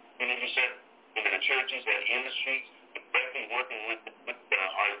schools and community center, into the churches and in the streets, directly working with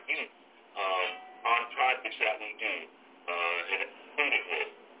our youth on projects that we do in a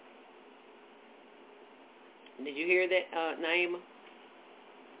community. Did you hear that, Naima?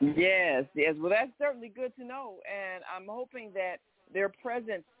 Yes. Well, that's certainly good to know, and I'm hoping that their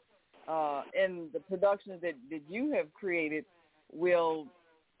presence in the productions that you have created will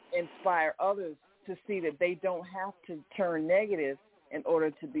inspire others to see that they don't have to turn negative in order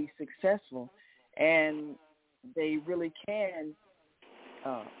to be successful, and they really can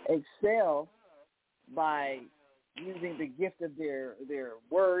excel by using the gift of their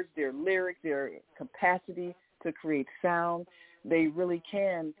words, their lyrics, their capacity to create sound. They really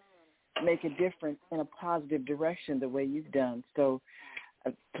can make a difference in a positive direction the way you've done. So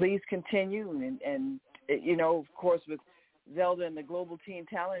please continue. And you know, of course, with Zelda and the Global Teen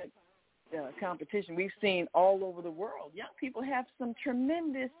Talent competition, we've seen all over the world, young people have some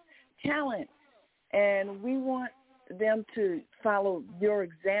tremendous talent, and we want them to follow your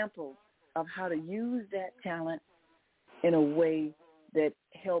example of how to use that talent in a way that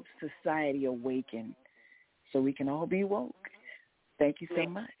help society awaken so we can all be woke. Thank you so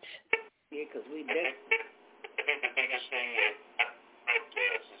much. Yeah, because we did. I think the biggest thing that I've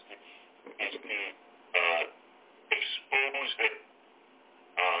done is to expose that.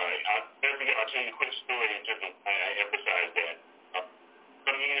 I'll tell you a quick story in terms of I emphasize that.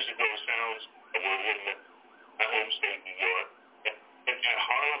 Some years ago, Sounds were in my home state, New York, and at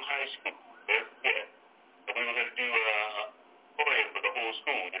Harlem High School. We were going to do a poem for the whole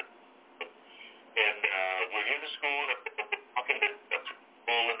school. And we're in the school, talking to the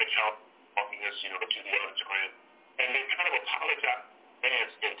people in the count, walking us, to the auditorium. And they kind of apologize,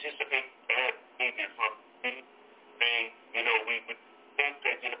 fans anticipate bad behavior from me, saying, we think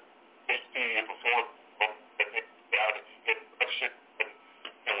that, this student performed out in production.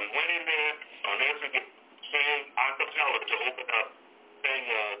 And we went in there, I'll never forget, sang a cappella to open up, sang a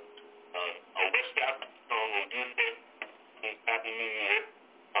West African song on Tuesday, Happy New Year,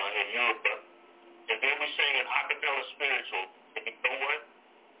 in Europe. And then we sang an a cappella spiritual. And you know what?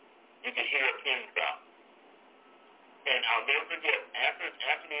 You could hear a pin drop. And I'll never forget, after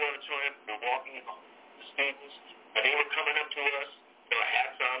the auditorium, we were walking the students, and they were coming up to us, their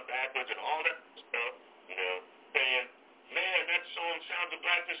hats on backwards and all that stuff, saying, man, that song Sounds of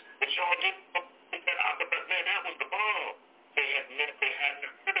Blackness that y'all did, that acapella, man, that was the bomb. They hadn't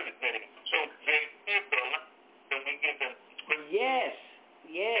heard of it many. So they give them, and we give them. Yes.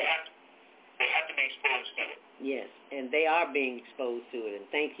 They have to be exposed to it. Yes, and they are being exposed to it. And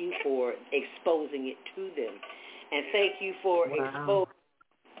thank you for exposing it to them. And thank you for exposing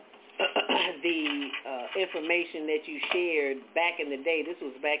the information that you shared back in the day. This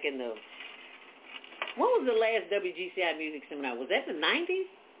was back in the, when was the last WGCI music seminar? Was that the 90s?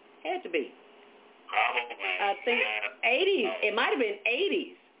 Had to be. Probably. I think 80s. It might have been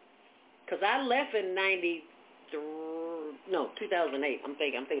 80s. Because I left in 2008. I'm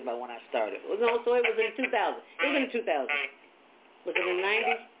thinking about when I started. So it was in 2000. It was in 2000. Was it in the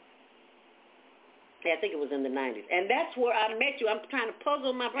 90s? Yeah, I think it was in the 90s. And that's where I met you. I'm trying to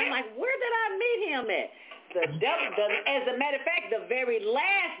puzzle my brain. Like, where did I meet him at? As a matter of fact, the very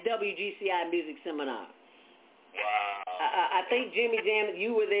last WGCI music seminar. Wow. I think Jimmy Jam,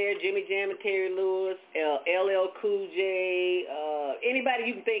 you were there, Jimmy Jam and Terry Lewis, LL Cool J, anybody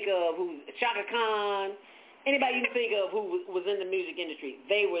you can think of Chaka Khan, anybody you can think of who was in the music industry,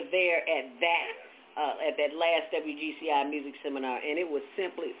 they were there at that last WGCI music seminar, and it was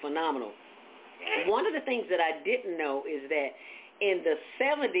simply phenomenal. One of the things that I didn't know is that in the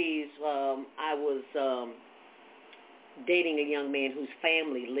 70s, I was dating a young man whose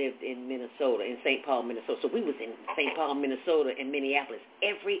family lived in Minnesota, in St. Paul, Minnesota. So we was in St. Paul, Minnesota, and Minneapolis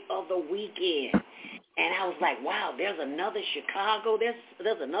every other weekend. And I was like, wow, there's another Chicago. There's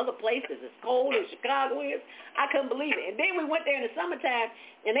another place that's as cold as Chicago is. I couldn't believe it. And then we went there in the summertime,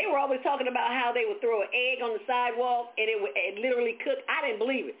 and they were always talking about how they would throw an egg on the sidewalk, and it literally cooked. I didn't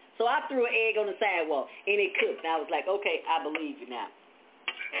believe it. So I threw an egg on the sidewalk, and it cooked. And I was like, okay, I believe you now.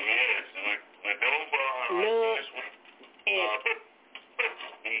 Yes, we're known for our but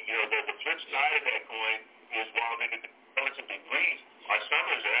the flip side of that coin is while they're relatively brief, our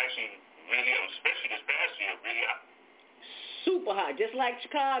summers are actually really, especially this past year, really hot. Super hot, just like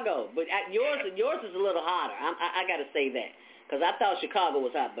Chicago. But yours is a little hotter. I got to say that. Because I thought Chicago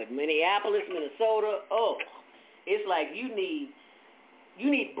was hot. But Minneapolis, Minnesota, it's like you need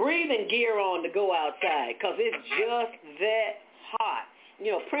breathing gear on to go outside because it's just that hot.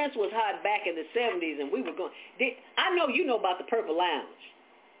 Prince was hot back in the 70s, and we were going. I know you know about the Purple Lounge.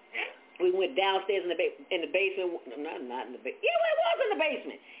 Yeah. We went downstairs in the basement. Not in the basement. Yeah, it was in the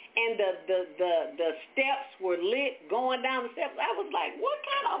basement. And the steps were lit going down the steps. I was like, what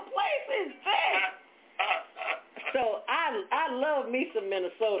kind of place is that? So I love me some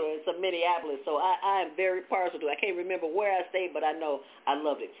Minnesota and some Minneapolis. So I am very partial to it. I can't remember where I stayed, but I know I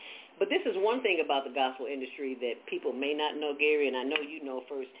loved it. But this is one thing about the gospel industry that people may not know, Gary, and I know you know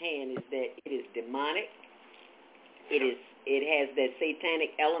firsthand, is that it is demonic. It has that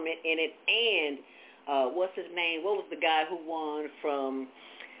satanic element in it. And what's his name? What was the guy who won from?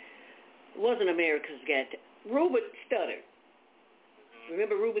 It wasn't America's Got Talent. Rupert Studdard.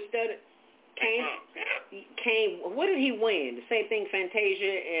 Remember Rupert Studdard? Came. What did he win? The same thing,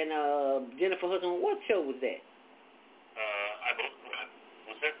 Fantasia and Jennifer Hudson. What show was that? I think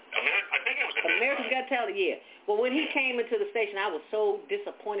it was America's Got Talent, yeah. Well, when he came into the station, I was so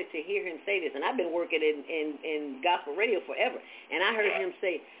disappointed to hear him say this. And I've been working in gospel radio forever. And I heard him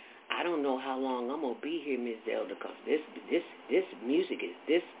say, I don't know how long I'm going to be here, Ms. Zelda, because this music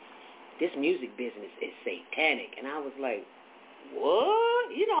business is satanic. And I was like,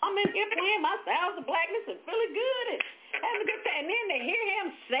 what? I'm in here playing my Sounds of Blackness and feeling good. having a good time. And then to hear him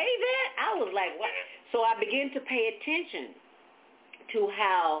say that, I was like, what? So I began to pay attention to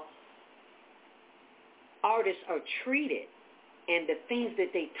how artists are treated and the things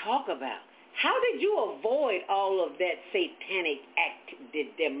that they talk about. How did you avoid all of that satanic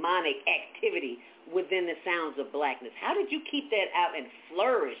demonic activity within the sounds of Blackness? How did you keep that out and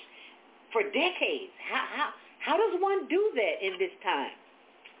flourish for decades? How does one do that in this time?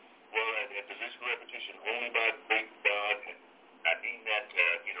 Well, at the risk of repetition, only by the great God. I mean that,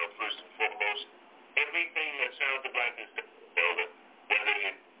 first and foremost, everything that sounds of Blackness, whether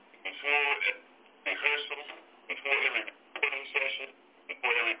it before rehearsal, before every recording session,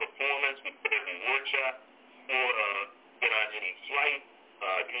 before every performance, before every workshop, or get on any flight,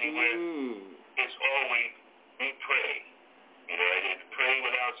 anywhere, it's always we pray. And pray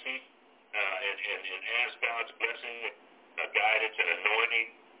without cease, and ask God's blessing, guidance, and anointing,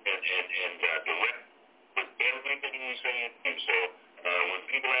 and direct with everything you say and do. So when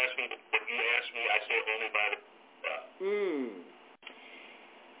people ask me what you ask me, I say only by the God.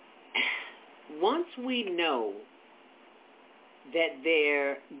 Once we know that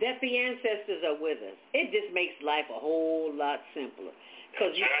the ancestors are with us, it just makes life a whole lot simpler.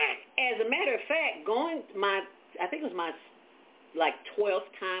 Because as a matter of fact, I think it was my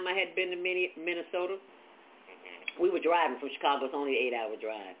 12th time I had been to Minnesota. We were driving from Chicago. It's only an 8-hour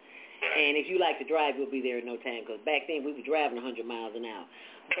drive. And if you like to drive, you'll be there in no time, because back then we were driving 100 miles an hour.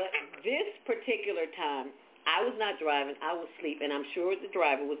 But this particular time, I was not driving. I was asleep, and I'm sure the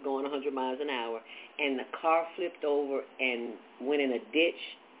driver was going 100 miles an hour, and the car flipped over and went in a ditch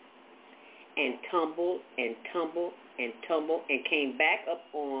and tumbled and tumbled and tumbled and came back up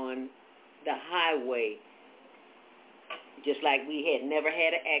on the highway just like we had never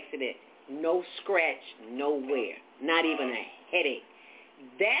had an accident. No scratch nowhere, not even a headache.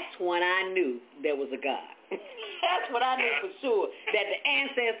 That's when I knew there was a God. That's what I knew for sure, that the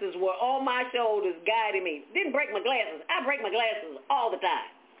ancestors were on my shoulders guiding me. Didn't break my glasses. I break my glasses all the time.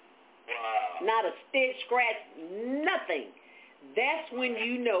 Wow. Not a stitch, scratch, nothing. That's when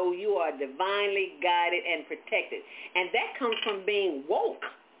you know you are divinely guided and protected. And that comes from being woke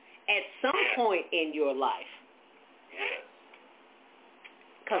at some point in your life. Yes.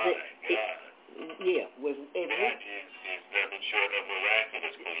 Because was nothing short of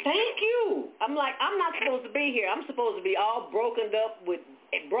miraculous. Thank you. I'm like, I'm not supposed to be here. I'm supposed to be all broken up with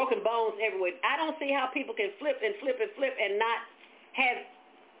broken bones everywhere. I don't see how people can flip and flip and flip and not have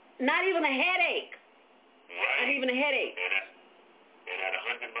not even a headache. Right. Not even a headache. And at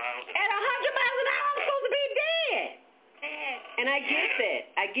 100 miles an hour. At 100 miles an hour, I'm supposed to be dead. And I get that.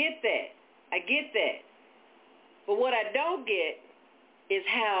 I get that. But what I don't get is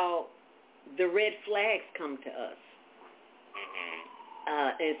how the red flags come to us.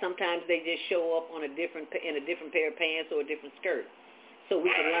 And sometimes they just show up in a different pair of pants or a different skirt, so we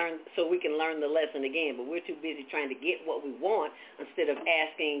can learn the lesson again. But we're too busy trying to get what we want instead of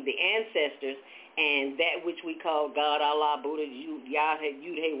asking the ancestors and that which we call God, Allah, Buddha, Yahweh,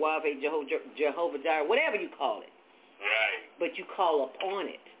 Yud-Hey, Wah-Hey, Jehovah Jireh, whatever you call it. Right. But you call upon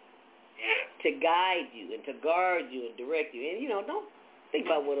it to guide you and to guard you and direct you. And don't think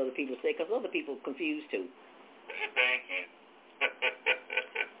about what other people say, because other people are confused too. Thank you.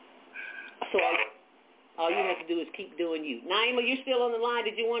 So all you have to do is keep doing you. Naima, you still on the line?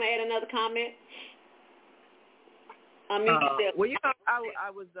 Did you want to add another comment? Well, I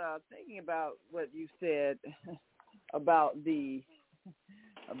was thinking about what you said about the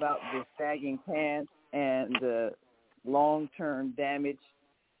sagging pants and the long-term damage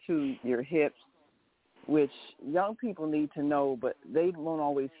to your hips, which young people need to know, but they won't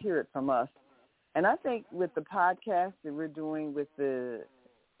always hear it from us. And I think with the podcast that we're doing with the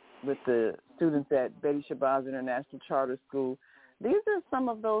students at Betty Shabazz International Charter School, these are some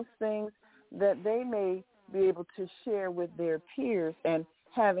of those things that they may be able to share with their peers and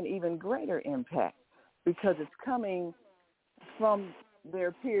have an even greater impact, because it's coming from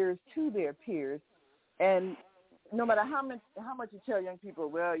their peers to their peers. And no matter how much you tell young people,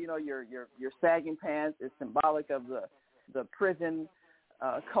 well, your sagging pants is symbolic of the prison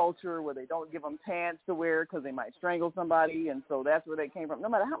culture where they don't give them pants to wear because they might strangle somebody, and so that's where they came from. No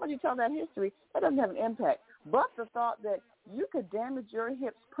matter how much you tell that history, that doesn't have an impact. But the thought that you could damage your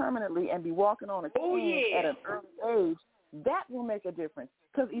hips permanently and be walking on a cane at an early age, that will make a difference.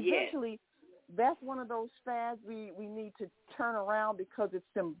 Because eventually, that's one of those fads we need to turn around, because it's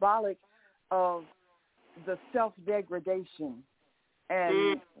symbolic of the self-degradation.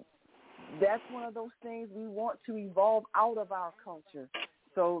 And that's one of those things we want to evolve out of our culture.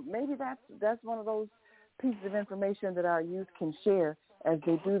 So maybe that's one of those pieces of information that our youth can share as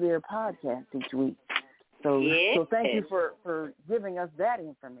they do their podcast each week. So, yes. so thank you for giving us that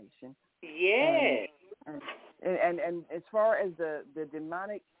information. Yes. And as far as the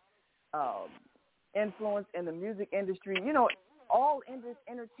demonic influence in the music industry, all in this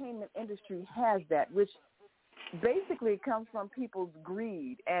entertainment industry has that, which basically comes from people's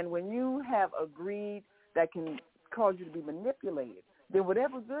greed. And when you have a greed that can cause you to be manipulated, then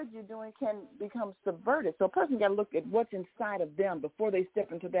whatever good you're doing can become subverted. So a person got to look at what's inside of them before they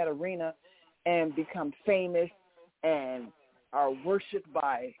step into that arena and become famous and are worshipped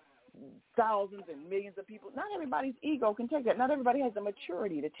by thousands and millions of people. Not everybody's ego can take that. Not everybody has the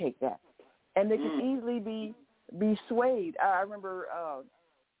maturity to take that. And they can easily be swayed. I remember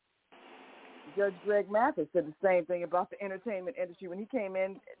Judge Greg Mathis said the same thing about the entertainment industry when he came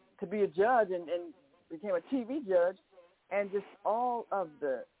in to be a judge and became a TV judge, and just all of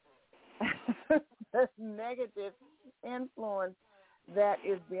the negative influence that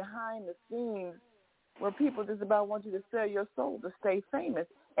is behind the scenes where people just about want you to sell your soul to stay famous.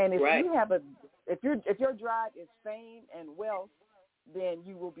 And if you have if your drive is fame and wealth, then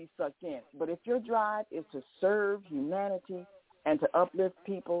you will be sucked in. But if your drive is to serve humanity and to uplift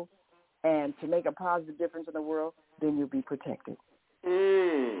people and to make a positive difference in the world, then you'll be protected.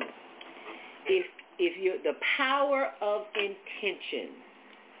 If you the power of intention,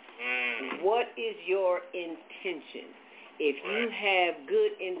 what is your intention? If you have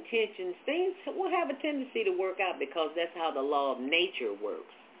good intentions, things will have a tendency to work out because that's how the law of nature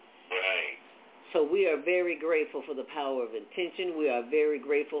works. Right. So we are very grateful for the power of intention. We are very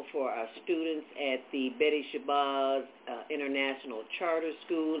grateful for our students at the Betty Shabazz International Charter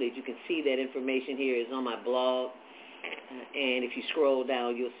School. As you can see, that information here is on my blog. And if you scroll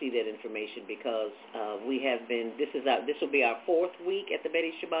down, you'll see that information because we have been, this will be our 4th week at the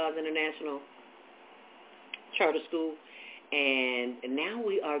Betty Shabazz International Charter School. And now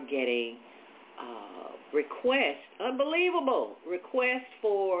we are getting requests, unbelievable requests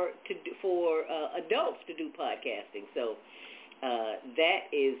for adults to do podcasting. So that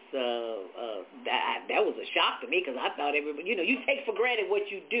was a shock to me because I thought everybody, you take for granted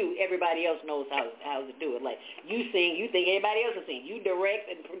what you do. Everybody else knows how to do it. Like you sing, you think everybody else will sing. You direct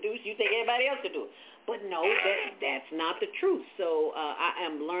and produce, you think everybody else can do it. But no, that's not the truth. So I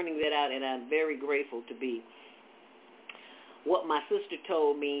am learning that out, and I'm very grateful to be. What my sister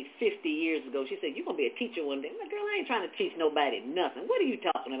told me 50 years ago, she said, you're going to be a teacher one day. I'm like, girl, I ain't trying to teach nobody nothing. What are you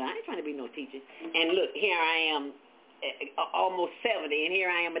talking about? I ain't trying to be no teacher. And look, here I am, almost 70, and here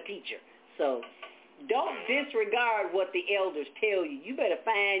I am a teacher. So don't disregard what the elders tell you. You better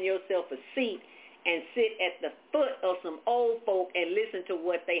find yourself a seat and sit at the foot of some old folk and listen to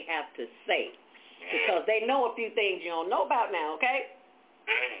what they have to say. Because they know a few things you don't know about now, okay?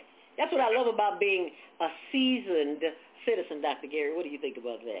 That's what I love about being a seasoned citizen, Dr. Gary. What do you think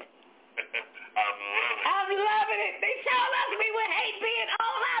about that? I'm loving it. They told us we would hate being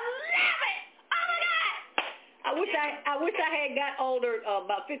old. I love it. Oh my God. I wish I had got older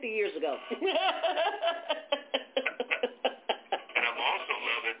about 50 years ago. And I'm also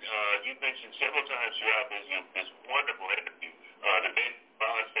loving, you mentioned several times throughout this wonderful interview, the Ben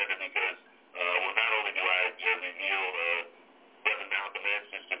Bond Center, because not only do I reveal Brother Malcolm and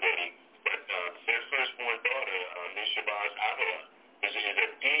Sister Betty, but their firstborn daughter, Miss Shabazz Avila, is a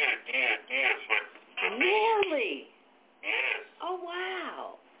dear friend for me. Really? Yes. Oh,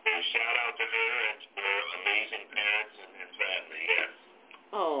 wow. And shout out to her and to her amazing parents and family, yes.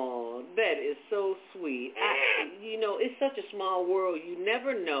 Oh, that is so sweet. Yeah. It's such a small world. You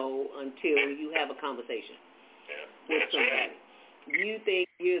never know until you have a conversation with somebody. Right. You think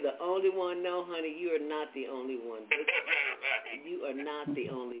you're the only one. No, honey, you are not the only one. You are not the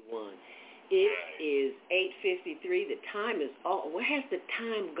only one. It is 8:53. The time is all. Where has the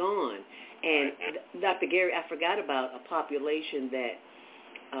time gone? And Dr. Gary, I forgot about a population that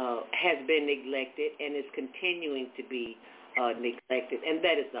has been neglected and is continuing to be neglected, and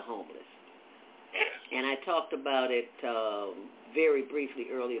that is the homeless. And I talked about it very briefly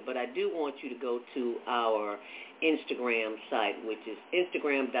earlier, but I do want you to go to our Instagram site, which is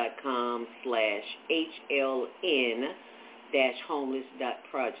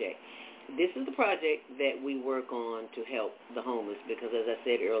instagram.com/HLN-homeless.project. This is the project that we work on to help the homeless because, as I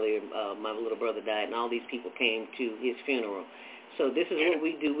said earlier, my little brother died, and all these people came to his funeral. So this is what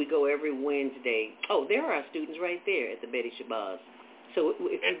we do. We go every Wednesday. Oh, there are our students right there at the Betty Shabazz. So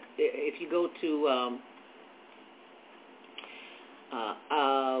if you go to,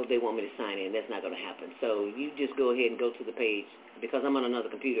 they want me to sign in. That's not going to happen. So you just go ahead and go to the page. Because I'm on another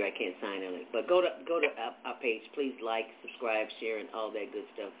computer, I can't sign on it. But go to our page. Please like, subscribe, share, and all that good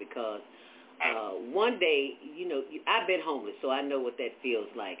stuff because One day, I've been homeless, so I know what that feels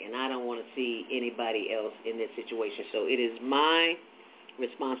like, and I don't want to see anybody else in that situation. So it is my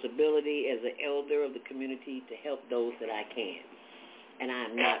responsibility as an elder of the community to help those that I can. And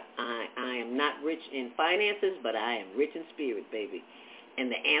I am not rich in finances, but I am rich in spirit, baby. And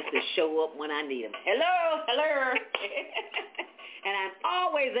the answers show up when I need them. Hello. And I'm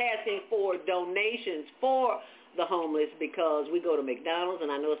always asking for donations for the homeless because we go to McDonald's, and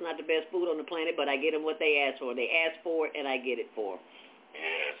I know it's not the best food on the planet, but I get them what they ask for. They ask for it, and I get it for them.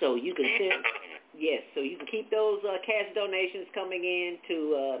 So you can send, so you can keep those cash donations coming in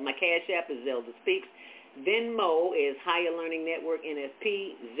to my Cash App is Zelda Speaks. Venmo is Higher Learning Network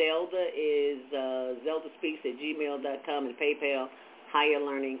NFP. Zelda is zeldaspeaks@gmail.com, and PayPal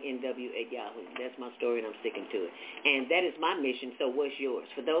HigherLearningNW@Yahoo. That's my story, and I'm sticking to it. And that is my mission, so what's yours?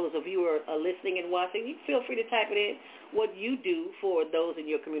 For those of you who are listening and watching, you feel free to type it in, what you do for those in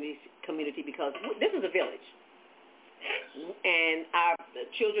your community because this is a village. And our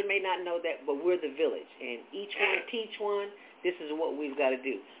children may not know that, but we're the village. And each one teach one. This is what we've got to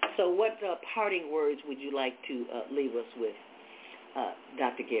do. So what parting words would you like to leave us with,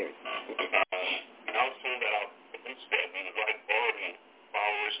 Dr. Gary? I'll say that we would like all of you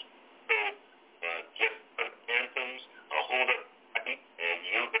followers to get anthems, hold up, and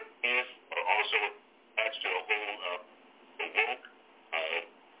you is also attached to a whole the woke.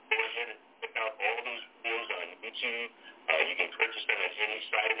 Go ahead and check out all those videos on YouTube. You can purchase them at any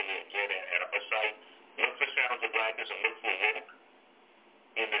site, and again at our site. Look for Sounds of Blackness and look for woke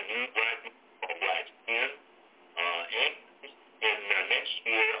in the new Blackness or Black in. And next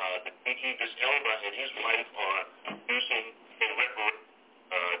year, the Idris Elba and his wife are producing a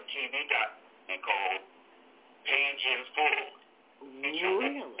TV documentary called Page in Full.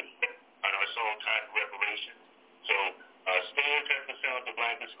 Really? On our song titled Reparations. So stay in touch with Sounds of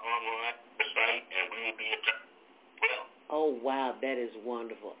Blackness online, the site, and we will be in touch. Well. Oh, wow, that is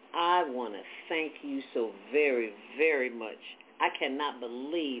wonderful. I want to thank you so very, very much. I cannot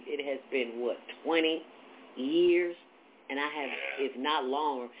believe it has been, 20 years? And I have, if not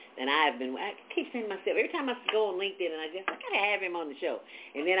longer, than I have been. I keep saying to myself, every time I go on LinkedIn and I got to have him on the show.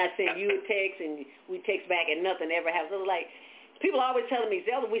 And then I send you a text and we text back and nothing ever happens. So it's like, people are always telling me,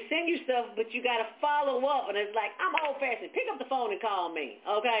 Zelda, we send you stuff, but you got to follow up. And it's like, I'm old-fashioned. Pick up the phone and call me,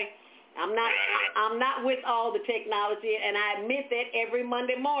 okay? I'm not with all the technology, and I admit that every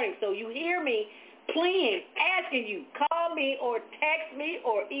Monday morning. So you hear me pleading, asking you, call me or text me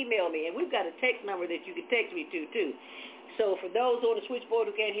or email me. And we've got a text number that you can text me to, too. So for those on the switchboard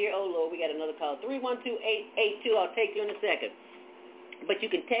who can't hear, oh, Lord, we got another call, 312-882. I'll take you in a second. But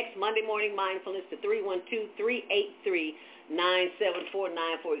you can text Monday Morning Mindfulness to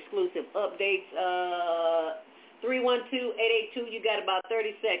 312-383-9749 for exclusive updates. 312-882. You got about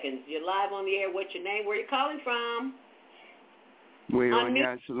 30 seconds. You're live on the air. What's your name? Where you calling from?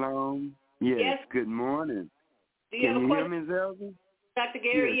 Shalom. Yes. Good morning. Do you have a question? Hear me, Zelda? Dr.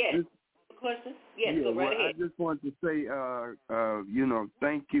 Gary, yes. Question? Yes, go right ahead. I just want to say,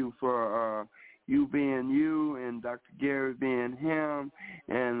 thank you for you being you and Dr. Gary being him.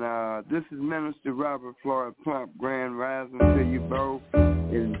 And this is Minister Robert Floyd Plump, Grand Rising to you both.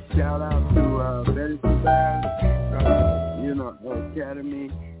 And shout out to Betty Tobias, Academy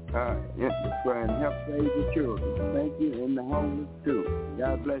and help save the children. Thank you, and the homeless too.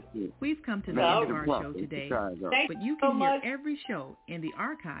 God bless you. We've come to the end of our show today, but you can hear every show in the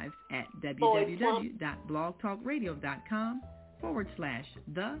archives at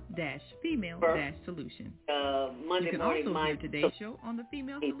www.blogtalkradio.com/the-female-solution. You can also hear today's show on the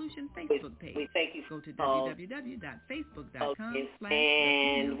Female Solution Facebook page. We thank you. Go to www.facebook.com/the-female-solution.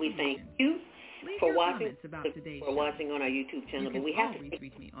 And we thank you for watching on our YouTube channel. You can always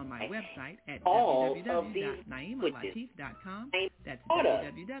reach me on my website at www.naimalatif.com. That's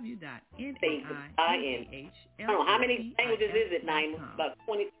www.naimalah.com. I don't know how many languages is it, Naima? About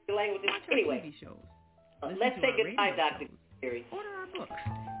 20 languages. Anyway, let's say goodbye, Dr. Gary. Order our books.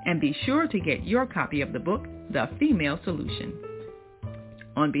 And be sure to get your copy of the book, The Female Solution.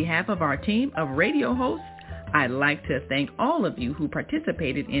 On behalf of our team of radio hosts, I'd like to thank all of you who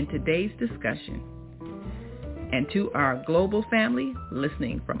participated in today's discussion. And to our global family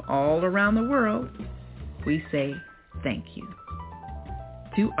listening from all around the world, we say thank you.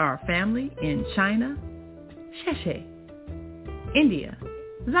 To our family in China, Sheshe, India,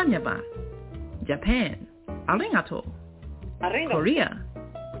 Zanyaba, Japan, Arigato, Korea,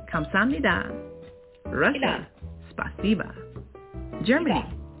 Kamsahamnida, Russia, Spasiba, Germany,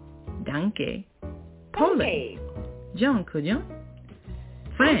 Danke, Poland, Jean Couillon,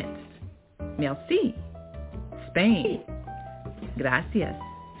 France, Merci, Spain, Gracias,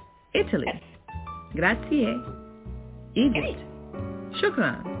 Italy, grazie. Egypt,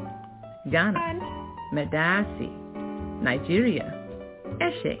 shukran. Ghana, medasi. Nigeria,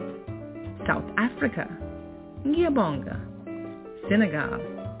 eshe. South Africa, ngiyabonga. Senegal,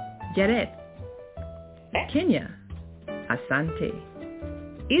 Jared. Kenya, asante.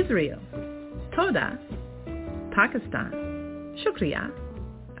 Israel, toda. Pakistan, shukriya.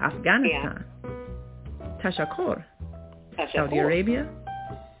 Afghanistan, tashakkur. Saudi Arabia,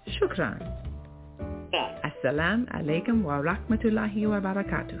 shukran. Assalamu alaikum wa rahmatullahi wa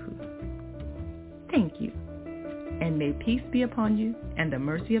barakatuhu. Thank you. And may peace be upon you and the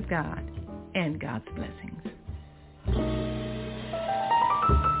mercy of God and God's blessing.